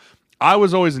nuts. So I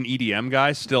was always an EDM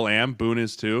guy, still am. Boone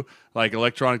is too.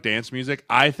 Electronic dance music.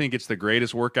 I think it's the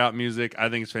greatest workout music. I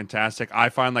think it's fantastic. I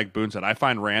find, Boone said, I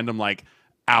find random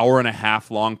hour and a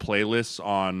half long playlists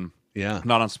on Yeah.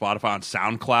 Not on Spotify, on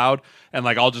SoundCloud. And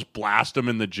like, I'll just blast them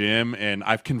in the gym. And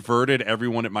I've converted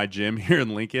everyone at my gym here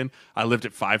in Lincoln. I lift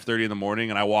at 5:30 in the morning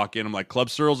and I walk in. I'm like, Club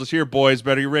Searles is here, boys.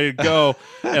 Better get ready to go.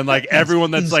 And like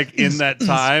everyone that's like in that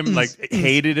time, like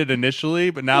hated it initially.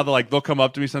 But now they'll come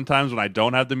up to me sometimes when I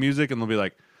don't have the music and they'll be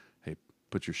like, hey,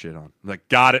 put your shit on. I'm like,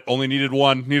 got it. Only needed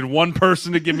one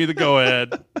person to give me the go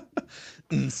ahead.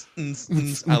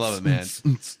 I love it,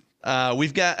 man.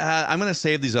 We've got. I'm going to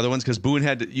save these other ones because Boone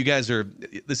you guys are.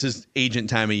 This is agent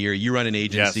time of year. You run an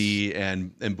agency,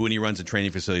 and Boone runs a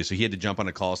training facility, so he had to jump on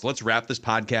a call. So let's wrap this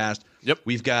podcast. Yep.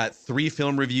 We've got 3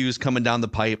 film reviews coming down the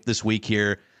pipe this week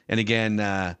here, and again,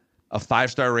 a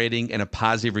 5-star rating and a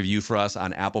positive review for us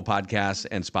on Apple Podcasts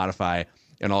and Spotify,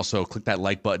 and also click that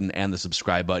like button and the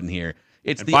subscribe button here.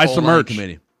 It's the buy some O-Line merch.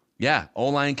 Committee. Yeah,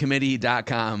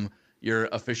 OlineCommittee.com, your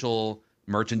official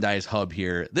merchandise hub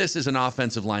here. This is an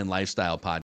offensive line lifestyle podcast.